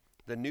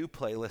 The new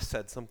playlist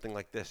said something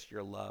like this: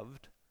 you're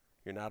loved,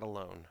 you're not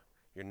alone,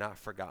 you're not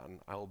forgotten,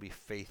 I will be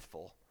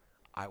faithful,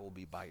 I will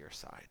be by your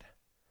side.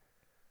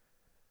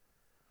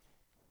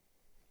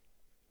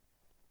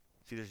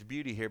 See, there's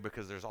beauty here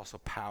because there's also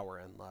power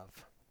in love.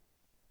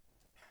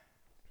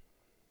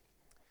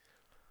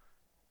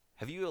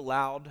 Have you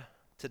allowed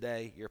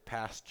today your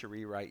past to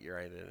rewrite your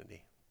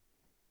identity?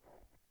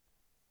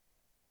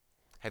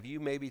 Have you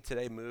maybe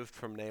today moved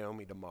from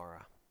Naomi to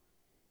Mara?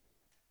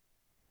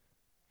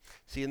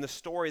 See, in the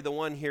story, the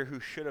one here who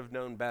should have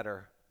known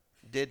better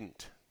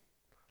didn't.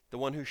 The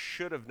one who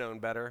should have known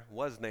better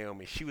was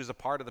Naomi. She was a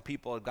part of the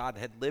people of God,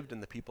 had lived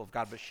in the people of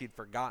God, but she'd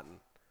forgotten.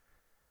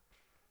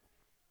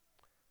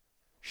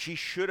 She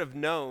should have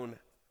known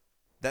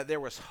that there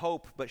was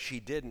hope, but she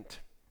didn't.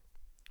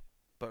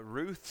 But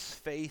Ruth's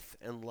faith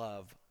and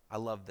love, I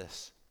love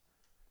this,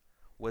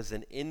 was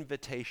an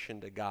invitation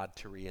to God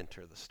to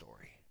re-enter the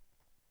story.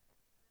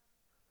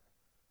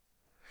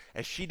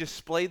 As she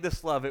displayed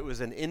this love, it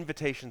was an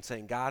invitation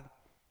saying, God,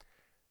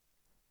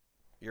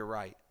 you're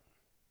right.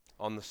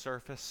 On the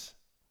surface,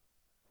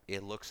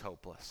 it looks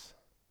hopeless.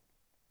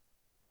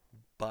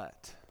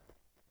 But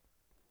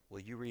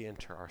will you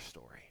re-enter our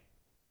story?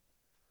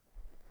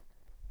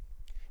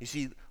 You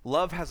see,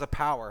 love has a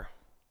power.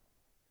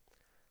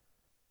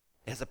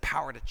 It has a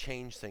power to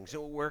change things.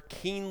 So we're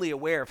keenly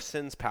aware of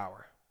sin's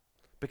power.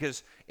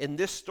 Because in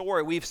this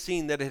story, we've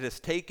seen that it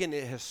has taken,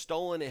 it has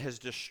stolen, it has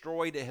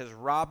destroyed, it has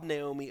robbed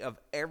Naomi of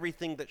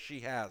everything that she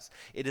has.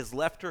 It has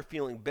left her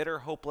feeling bitter,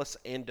 hopeless,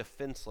 and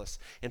defenseless.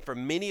 And for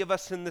many of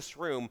us in this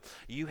room,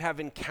 you have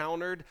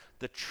encountered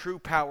the true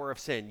power of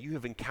sin. You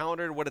have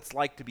encountered what it's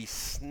like to be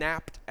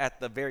snapped at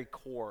the very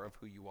core of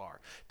who you are.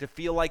 To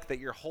feel like that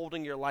you're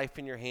holding your life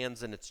in your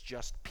hands and it's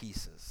just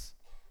pieces.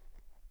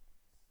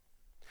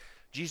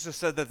 Jesus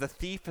said that the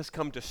thief has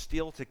come to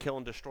steal, to kill,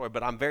 and destroy,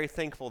 but I'm very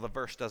thankful the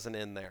verse doesn't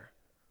end there.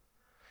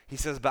 He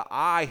says, but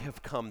I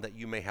have come that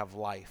you may have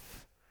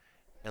life,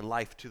 and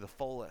life to the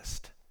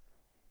fullest.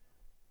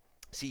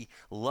 See,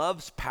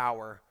 love's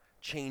power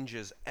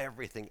changes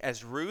everything.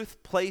 As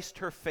Ruth placed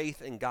her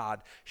faith in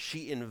God,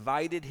 she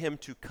invited him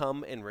to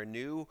come and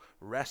renew,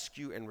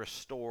 rescue, and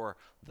restore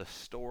the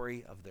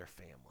story of their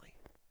family.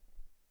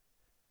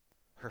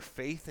 Her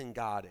faith in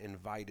God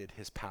invited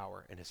his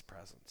power and his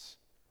presence.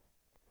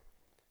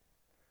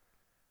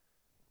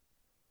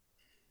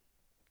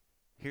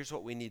 Here's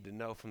what we need to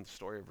know from the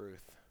story of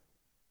Ruth.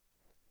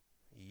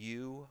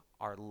 You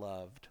are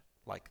loved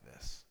like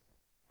this.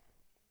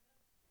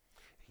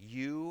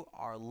 You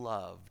are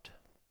loved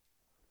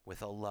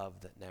with a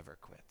love that never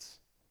quits.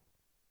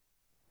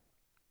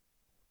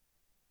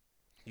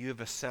 You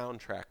have a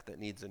soundtrack that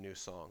needs a new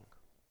song.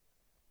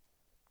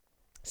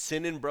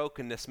 Sin and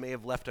brokenness may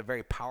have left a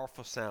very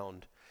powerful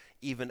sound,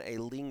 even a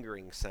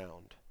lingering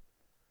sound.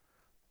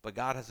 But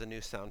God has a new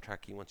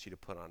soundtrack he wants you to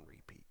put on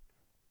repeat.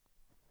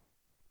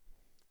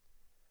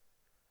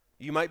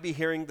 You might be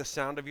hearing the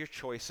sound of your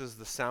choices,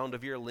 the sound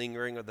of your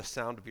lingering, or the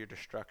sound of your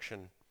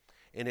destruction.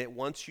 And it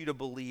wants you to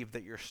believe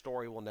that your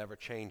story will never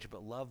change,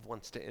 but love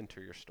wants to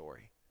enter your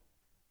story.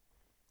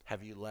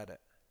 Have you let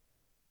it?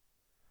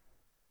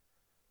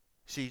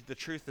 See, the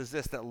truth is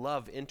this, that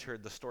love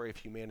entered the story of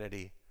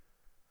humanity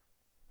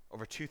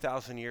over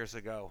 2,000 years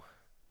ago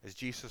as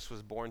Jesus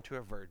was born to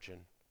a virgin.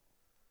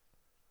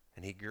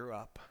 And he grew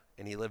up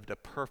and he lived a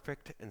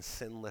perfect and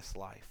sinless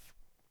life.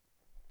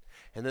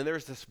 And then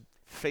there's this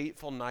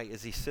fateful night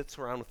as he sits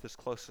around with his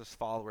closest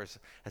followers,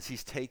 as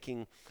he's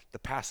taking the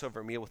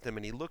Passover meal with them,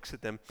 and he looks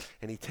at them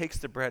and he takes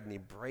the bread and he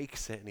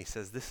breaks it and he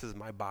says, "This is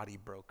my body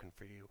broken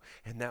for you."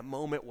 In that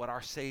moment, what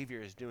our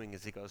Savior is doing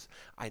is he goes,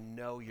 "I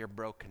know your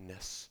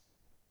brokenness,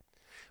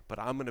 but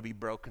I'm going to be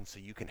broken so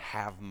you can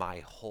have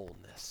my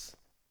wholeness.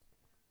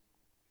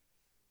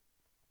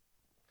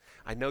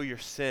 I know your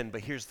sin,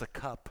 but here's the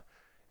cup,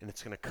 and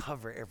it's going to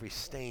cover every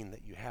stain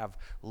that you have."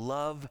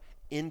 Love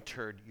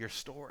entered your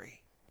story.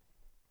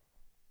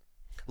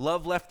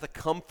 Love left the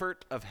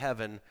comfort of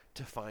heaven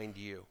to find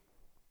you.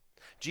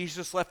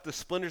 Jesus left the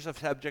splendors of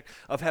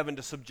heaven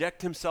to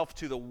subject himself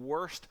to the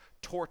worst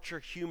torture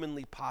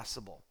humanly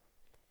possible.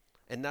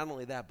 And not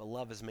only that, but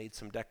love has made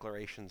some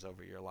declarations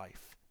over your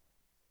life.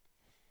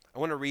 I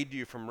want to read to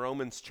you from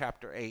Romans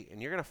chapter 8,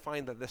 and you're going to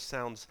find that this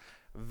sounds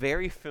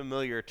very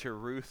familiar to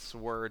Ruth's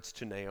words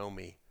to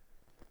Naomi.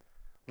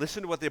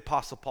 Listen to what the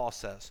Apostle Paul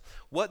says.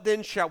 "What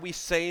then shall we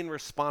say in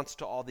response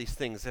to all these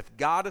things? If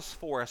God is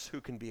for us,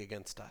 who can be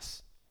against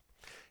us?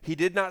 He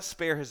did not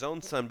spare his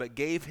own son, but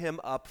gave him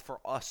up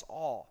for us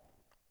all.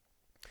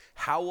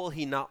 How will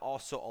he not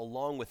also,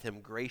 along with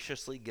him,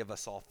 graciously give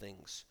us all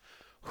things?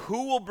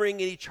 Who will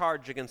bring any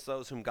charge against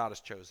those whom God has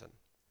chosen?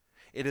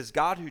 It is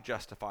God who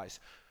justifies.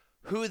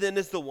 Who then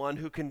is the one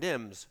who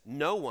condemns?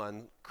 No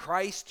one.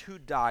 Christ, who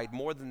died,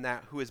 more than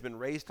that, who has been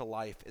raised to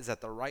life, is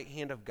at the right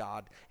hand of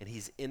God, and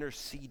he's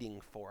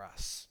interceding for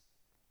us.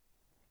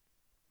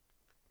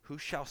 Who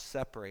shall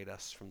separate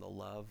us from the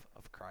love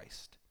of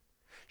Christ?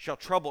 Shall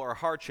trouble or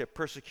hardship,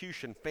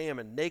 persecution,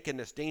 famine,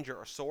 nakedness, danger,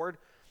 or sword?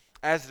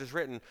 As it is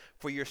written,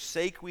 for your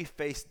sake we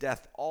face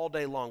death all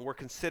day long. We're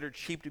considered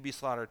sheep to be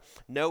slaughtered.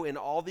 No, in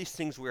all these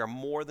things we are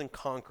more than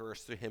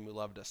conquerors through him who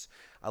loved us."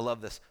 I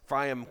love this. "For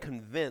I am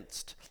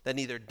convinced that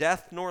neither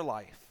death nor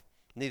life,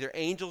 neither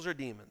angels or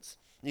demons,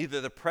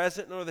 neither the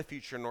present nor the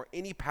future, nor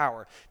any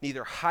power,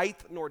 neither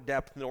height nor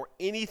depth, nor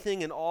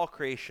anything in all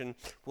creation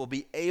will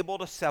be able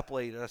to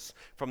separate us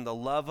from the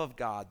love of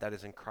God that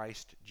is in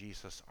Christ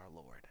Jesus our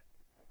Lord."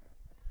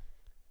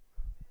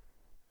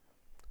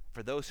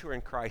 For those who are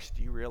in Christ,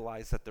 do you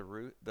realize that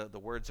the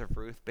words of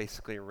Ruth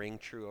basically ring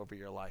true over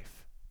your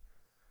life?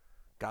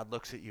 God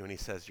looks at you and he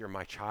says, "You're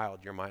my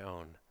child, you're my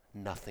own.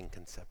 Nothing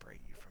can separate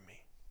you from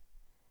me."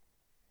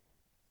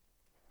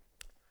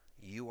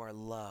 You are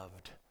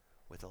loved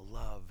with a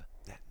love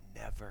that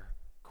never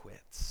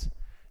quits.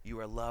 You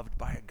are loved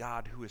by a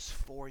God who is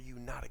for you,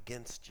 not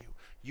against you.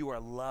 You are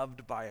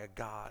loved by a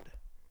God.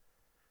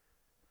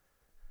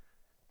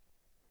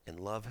 And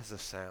love has a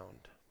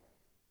sound.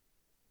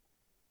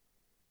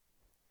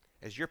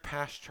 As your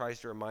past tries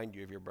to remind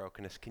you of your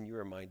brokenness, can you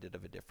remind it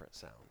of a different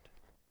sound?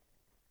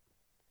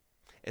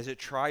 As it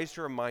tries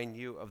to remind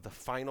you of the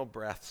final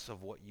breaths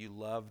of what you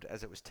loved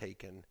as it was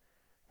taken,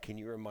 can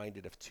you remind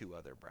it of two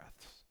other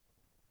breaths?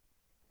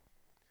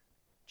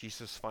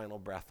 Jesus' final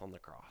breath on the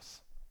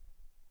cross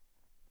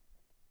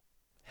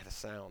had a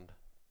sound.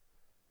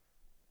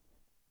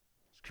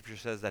 Scripture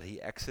says that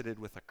he exited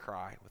with a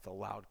cry, with a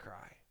loud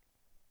cry.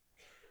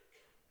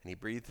 And he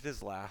breathed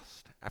his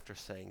last after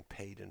saying,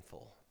 "Paid in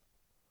full."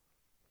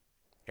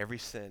 Every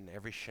sin,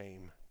 every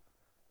shame,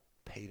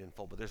 paid in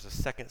full. But there's a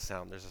second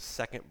sound, there's a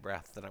second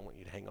breath that I want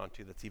you to hang on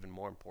to that's even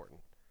more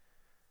important.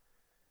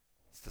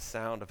 It's the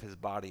sound of his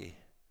body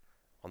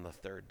on the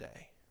third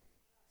day.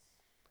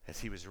 As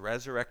he was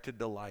resurrected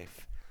to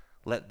life,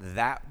 let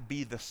that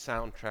be the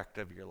soundtrack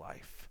of your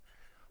life.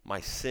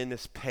 My sin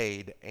is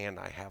paid and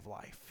I have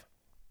life.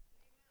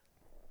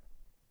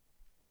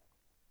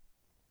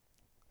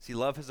 See,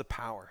 love has a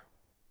power.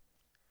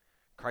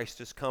 Christ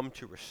has come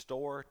to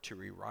restore, to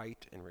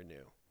rewrite, and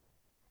renew.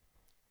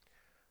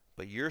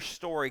 But your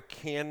story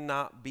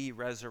cannot be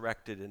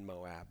resurrected in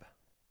Moab.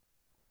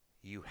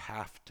 you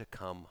have to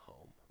come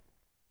home.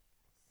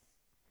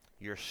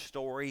 Your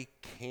story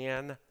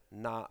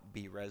cannot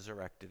be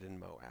resurrected in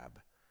Moab.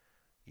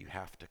 You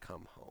have to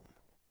come home.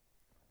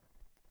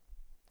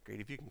 Great,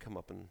 if you can come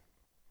up and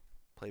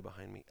play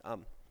behind me.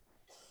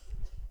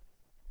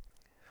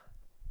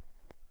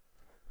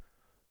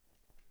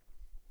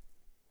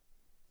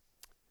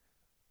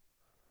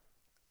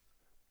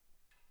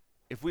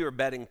 If we were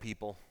betting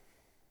people,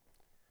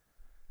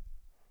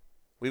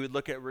 we would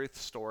look at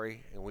Ruth's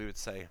story and we would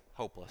say,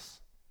 hopeless.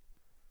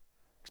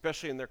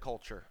 Especially in their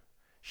culture.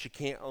 She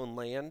can't own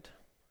land.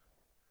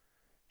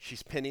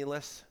 She's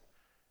penniless.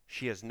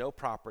 She has no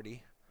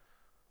property.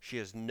 She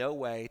has no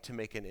way to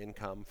make an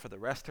income. For the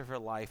rest of her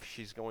life,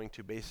 she's going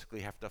to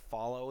basically have to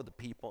follow the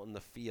people in the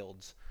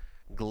fields,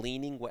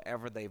 gleaning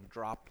whatever they've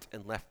dropped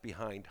and left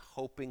behind,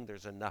 hoping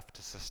there's enough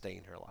to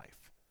sustain her life.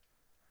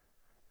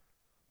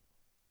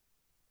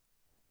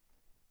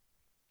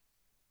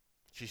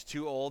 She's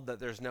too old that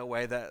there's no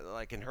way that,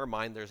 like in her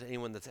mind, there's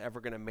anyone that's ever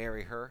going to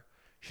marry her.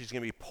 She's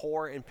going to be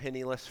poor and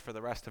penniless for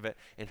the rest of it.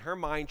 In her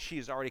mind,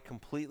 she's already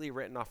completely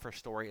written off her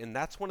story, and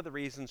that's one of the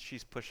reasons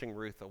she's pushing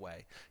Ruth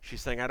away.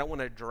 She's saying, I don't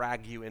want to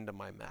drag you into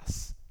my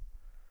mess.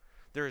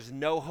 There is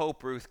no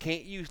hope, Ruth.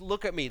 Can't you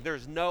look at me?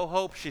 There's no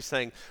hope, she's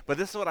saying. But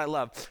this is what I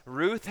love.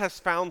 Ruth has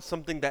found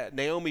something that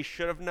Naomi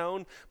should have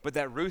known, but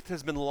that Ruth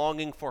has been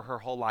longing for her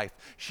whole life.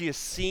 She has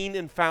seen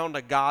and found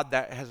a God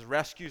that has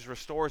rescues,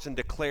 restores, and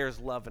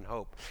declares love and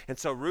hope. And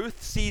so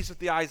Ruth sees with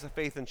the eyes of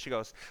faith and she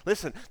goes,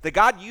 listen, the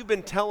God you've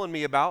been telling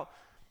me about,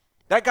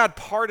 that God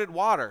parted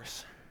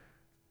waters.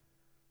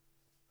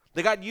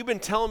 The God you've been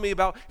telling me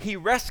about, he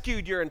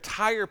rescued your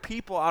entire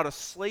people out of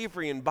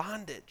slavery and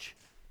bondage.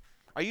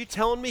 Are you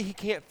telling me he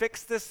can't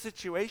fix this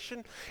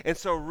situation? And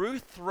so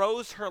Ruth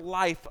throws her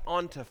life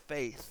onto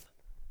faith.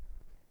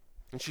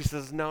 And she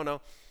says,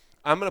 no,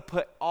 I'm going to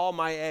put all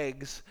my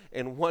eggs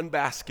in one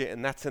basket,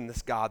 and that's in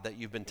this God that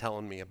you've been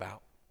telling me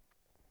about.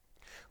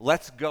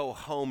 Let's go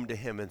home to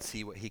him and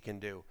see what he can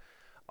do.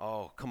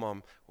 Oh, come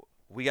on.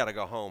 We got to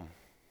go home.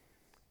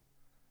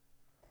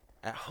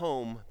 At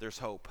home, there's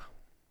hope.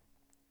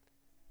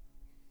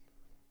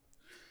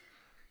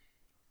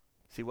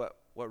 See, what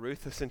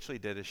Ruth essentially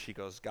did is she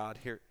goes, God,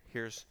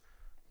 here's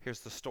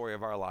the story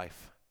of our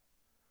life.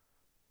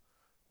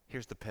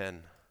 Here's the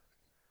pen.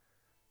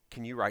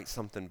 Can you write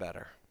something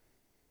better?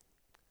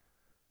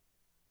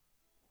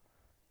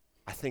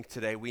 I think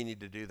today we need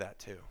to do that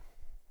too.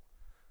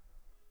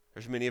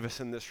 There's many of us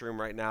in this room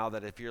right now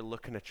that if you're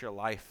looking at your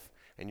life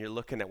and you're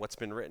looking at what's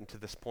been written to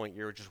this point,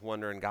 you're just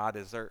wondering, God,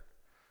 is there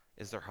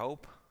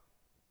hope?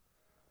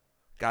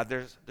 God,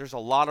 there's a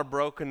lot of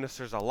brokenness,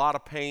 there's a lot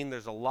of pain,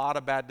 there's a lot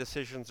of bad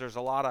decisions, there's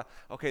a lot of,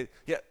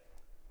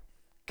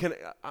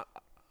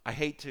 I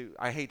hate to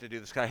do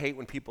this, 'cause I hate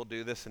when people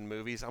do this in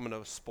movies. I'm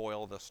going to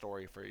spoil the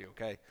story for you,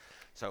 okay?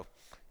 So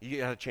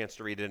you had a chance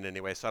to read it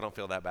anyway, so I don't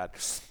feel that bad.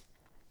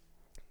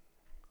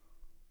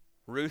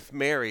 Ruth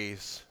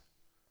marries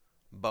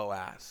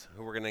Boaz,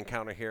 who we're going to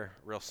encounter here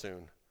real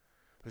soon,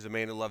 who's a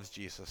man who loves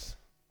Jesus,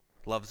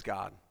 loves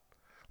God,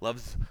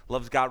 loves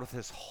God with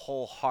his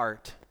whole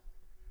heart.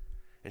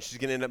 And she's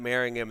going to end up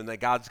marrying him, and that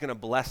God's going to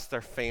bless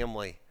their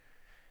family.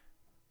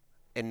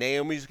 And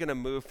Naomi's going to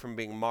move from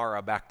being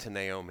Mara back to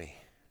Naomi.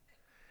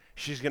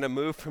 She's going to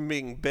move from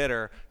being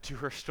bitter to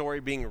her story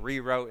being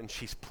rewrote, and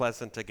she's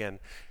pleasant again.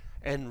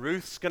 And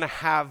Ruth's going to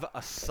have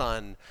a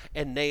son,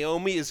 and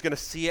Naomi is going to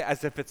see it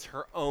as if it's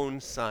her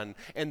own son.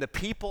 And the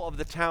people of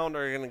the town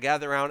are going to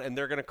gather around, and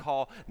they're going to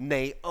call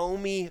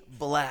Naomi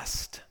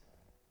blessed.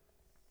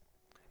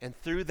 And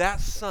through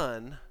that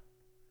son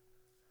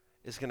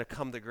is going to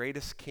come the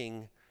greatest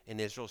king in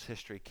Israel's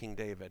history, King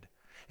David.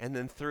 And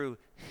then through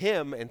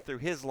him and through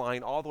his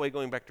line, all the way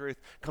going back to Ruth,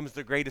 comes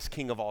the greatest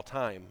king of all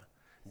time,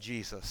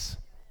 Jesus.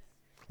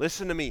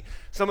 Listen to me.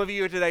 Some of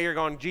you today are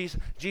going,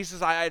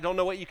 Jesus, I don't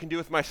know what you can do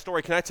with my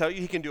story. Can I tell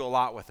you, he can do a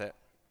lot with it.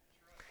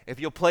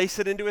 If you'll place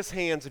it into his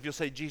hands, if you'll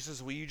say,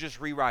 Jesus, will you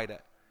just rewrite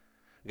it?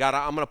 God,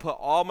 I'm going to put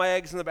all my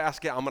eggs in the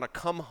basket. I'm going to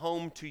come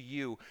home to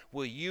you.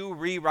 Will you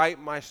rewrite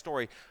my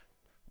story?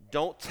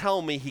 Don't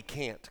tell me he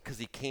can't, because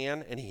he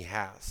can and he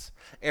has.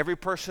 Every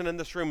person in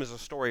this room is a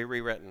story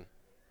rewritten.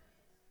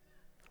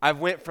 I've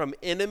went from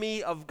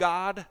enemy of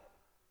God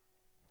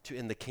to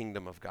in the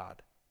kingdom of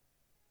God.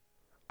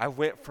 I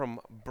went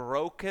from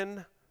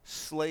broken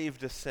slave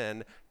to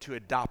sin to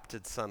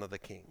adopted son of the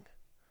king.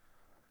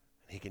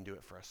 He can do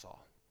it for us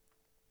all.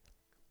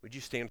 Would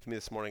you stand with me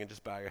this morning and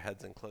just bow your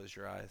heads and close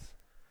your eyes?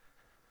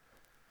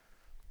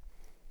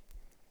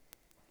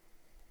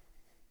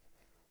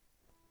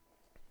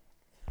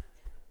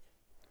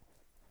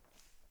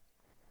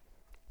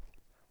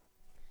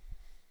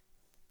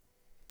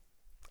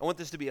 I want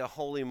this to be a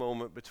holy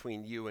moment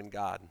between you and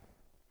God.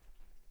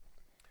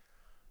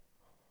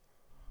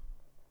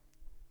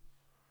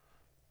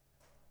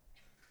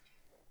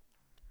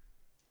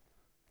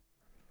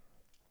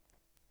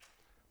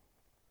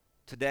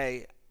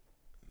 Today,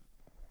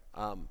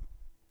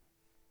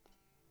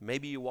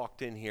 maybe you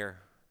walked in here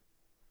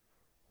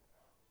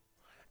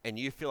and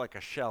you feel like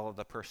a shell of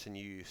the person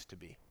you used to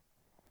be.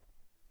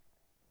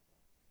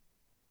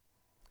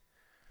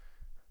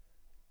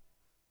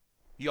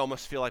 You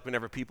almost feel like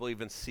whenever people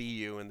even see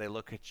you and they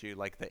look at you,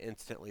 like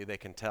instantly they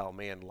can tell,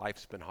 man,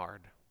 life's been hard.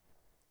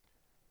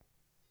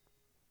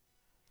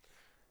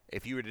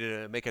 If you were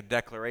to make a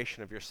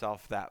declaration of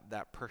yourself,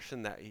 that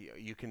person that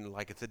you can,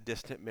 like, it's a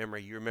distant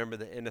memory. You remember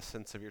the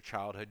innocence of your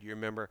childhood. You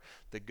remember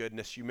the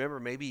goodness. You remember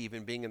maybe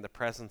even being in the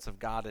presence of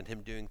God and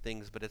him doing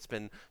things, but it's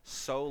been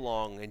so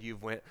long and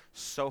you've went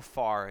so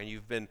far and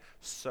you've been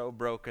so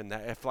broken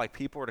that if, like,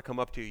 people were to come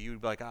up to you,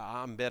 you'd be like,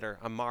 I'm bitter.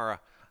 I'm Mara.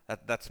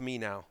 That's me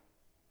now.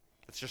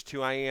 It's just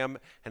who I am,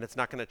 and it's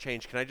not going to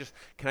change. Can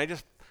I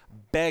just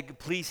beg,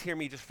 please hear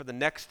me just for the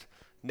next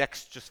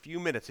just few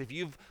minutes. If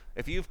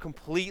you've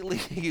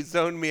completely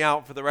zoned me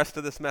out for the rest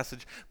of this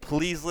message,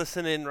 please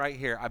listen in right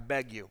here. I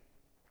beg you.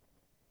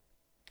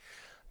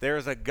 There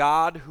is a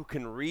God who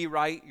can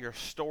rewrite your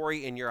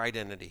story and your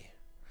identity.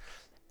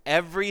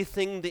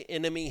 Everything the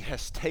enemy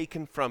has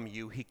taken from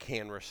you, he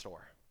can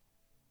restore.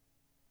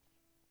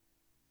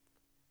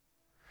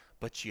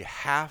 But you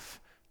have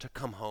to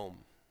come home.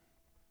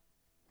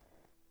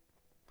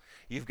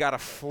 You've got to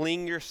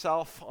fling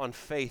yourself on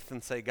faith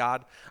and say,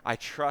 God, I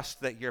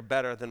trust that you're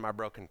better than my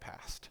broken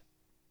past.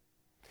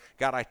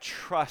 God, I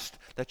trust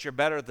that you're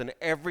better than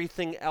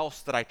everything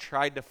else that I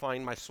tried to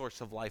find my source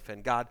of life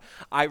in. God,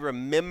 I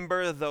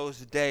remember those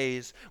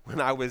days when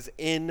I was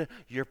in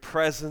your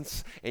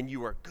presence and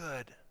you were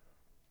good.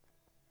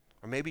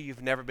 Or maybe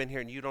you've never been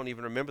here and you don't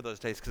even remember those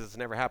days because it's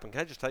never happened.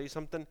 Can I just tell you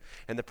something?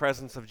 In the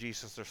presence of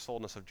Jesus, there's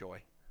fullness of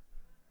joy.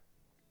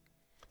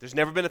 There's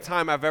never been a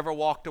time I've ever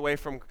walked away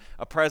from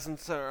a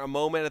presence or a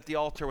moment at the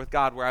altar with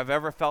God where I've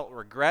ever felt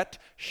regret,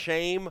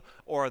 shame,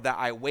 or that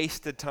I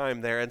wasted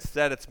time there.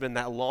 Instead, it's been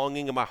that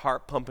longing in my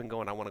heart pumping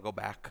going, I want to go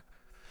back.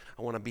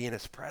 I want to be in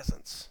his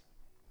presence.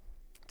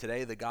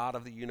 Today, the God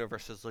of the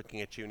universe is looking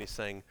at you and he's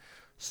saying,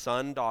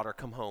 son, daughter,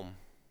 come home.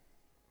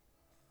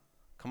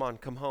 Come on,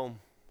 come home.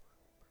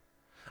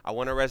 I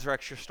want to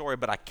resurrect your story,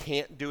 but I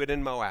can't do it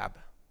in Moab.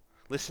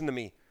 Listen to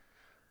me.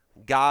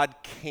 God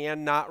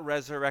cannot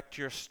resurrect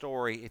your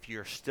story if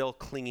you're still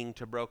clinging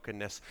to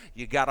brokenness.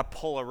 You got to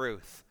pull a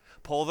Ruth.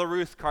 Pull the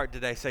Ruth card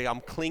today. Say, I'm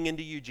clinging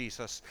to you,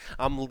 Jesus.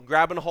 I'm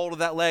grabbing a hold of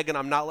that leg and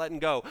I'm not letting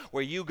go.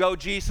 Where you go,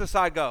 Jesus,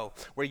 I go.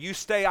 Where you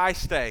stay, I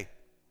stay.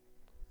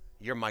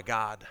 You're my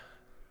God.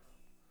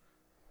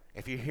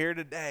 If you're here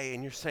today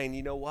and you're saying,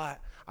 you know what?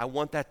 I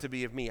want that to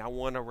be of me. I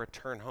want to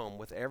return home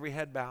with every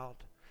head bowed,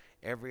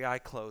 every eye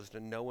closed,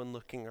 and no one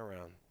looking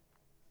around.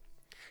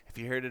 If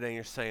you're here today and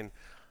you're saying,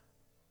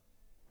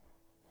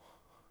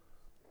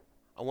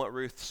 I want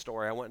Ruth's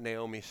story. I want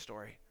Naomi's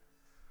story.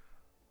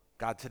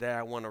 God, today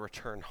I want to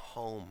return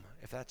home.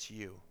 If that's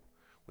you,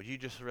 would you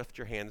just lift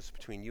your hands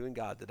between you and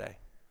God today?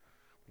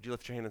 Would you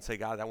lift your hand and say,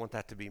 God, I want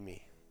that to be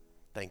me.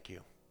 Thank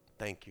you.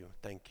 Thank you.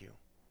 Thank you.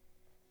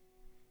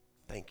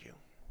 Thank you.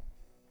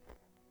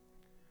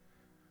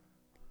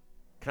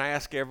 Can I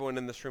ask everyone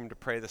in this room to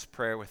pray this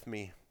prayer with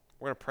me?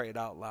 We're going to pray it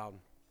out loud.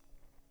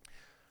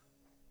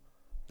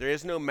 There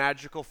is no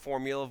magical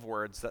formula of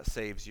words that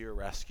saves you or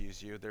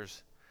rescues you.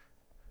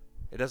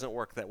 It doesn't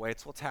work that way.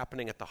 It's what's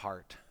happening at the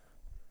heart.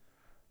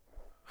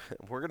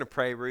 We're going to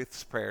pray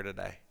Ruth's prayer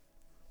today.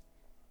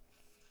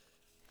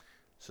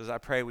 So as I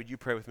pray, would you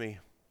pray with me?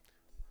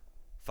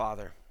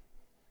 Father,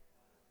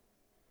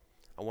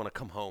 I want to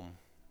come home.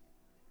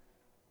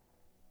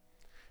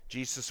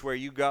 Jesus, where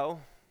you go,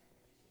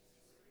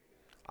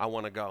 I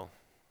want to go.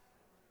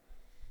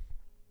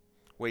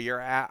 Where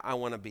you're at, I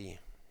want to be.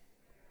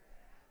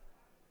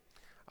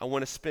 I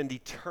want to spend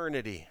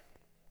eternity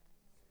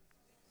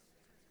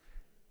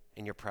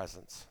in your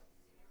presence.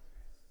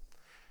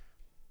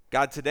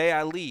 God, today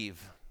I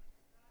leave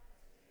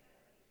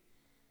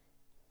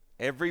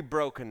every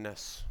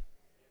brokenness,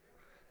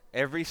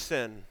 every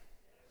sin,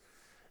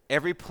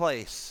 every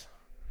place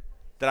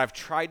that I've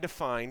tried to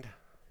find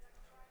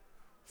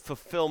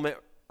fulfillment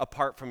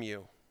apart from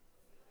you.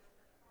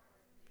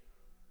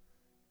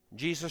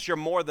 Jesus, you're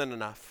more than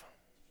enough.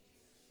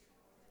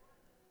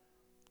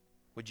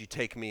 Would you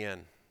take me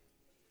in?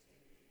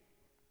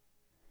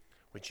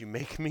 Would you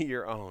make me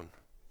your own?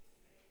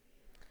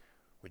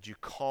 Would you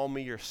call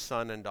me your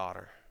son and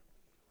daughter?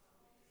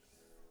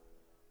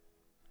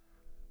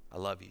 I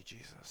love you,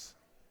 Jesus.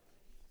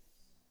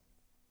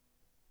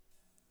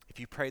 If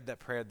you prayed that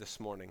prayer this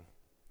morning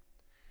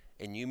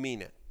and you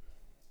mean it,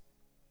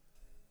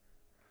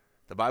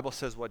 the Bible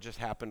says what just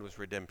happened was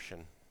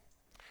redemption.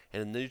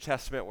 And in the New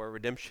Testament, what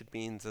redemption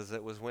means is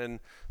it was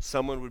when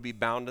someone would be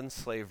bound in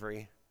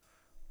slavery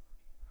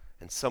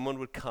and someone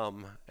would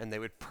come and they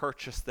would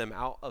purchase them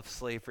out of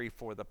slavery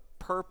for the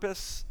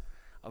purpose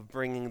of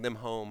bringing them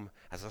home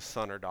as a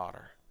son or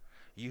daughter.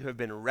 You have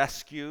been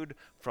rescued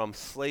from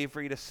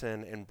slavery to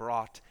sin and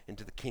brought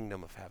into the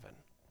kingdom of heaven.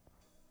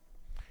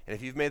 And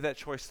if you've made that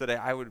choice today,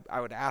 I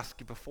would ask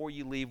you, before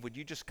you leave, would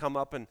you just come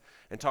up and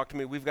talk to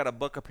me? We've got a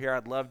book up here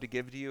I'd love to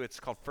give to you. It's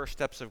called First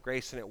Steps of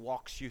Grace, and it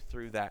walks you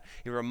through that.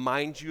 It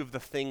reminds you of the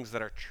things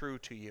that are true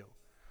to you.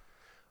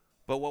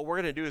 But what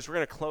we're going to do is we're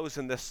going to close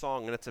in this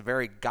song, and it's a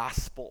very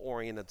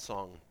gospel-oriented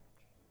song.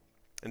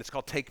 And it's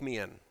called Take Me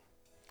In.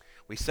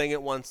 We sang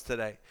it once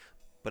today.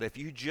 But if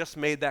you just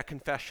made that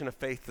confession of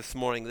faith this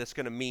morning, that's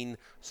going to mean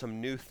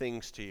some new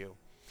things to you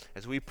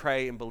as we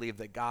pray and believe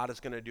that God is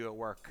going to do a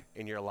work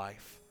in your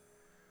life.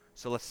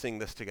 So let's sing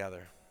this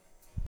together.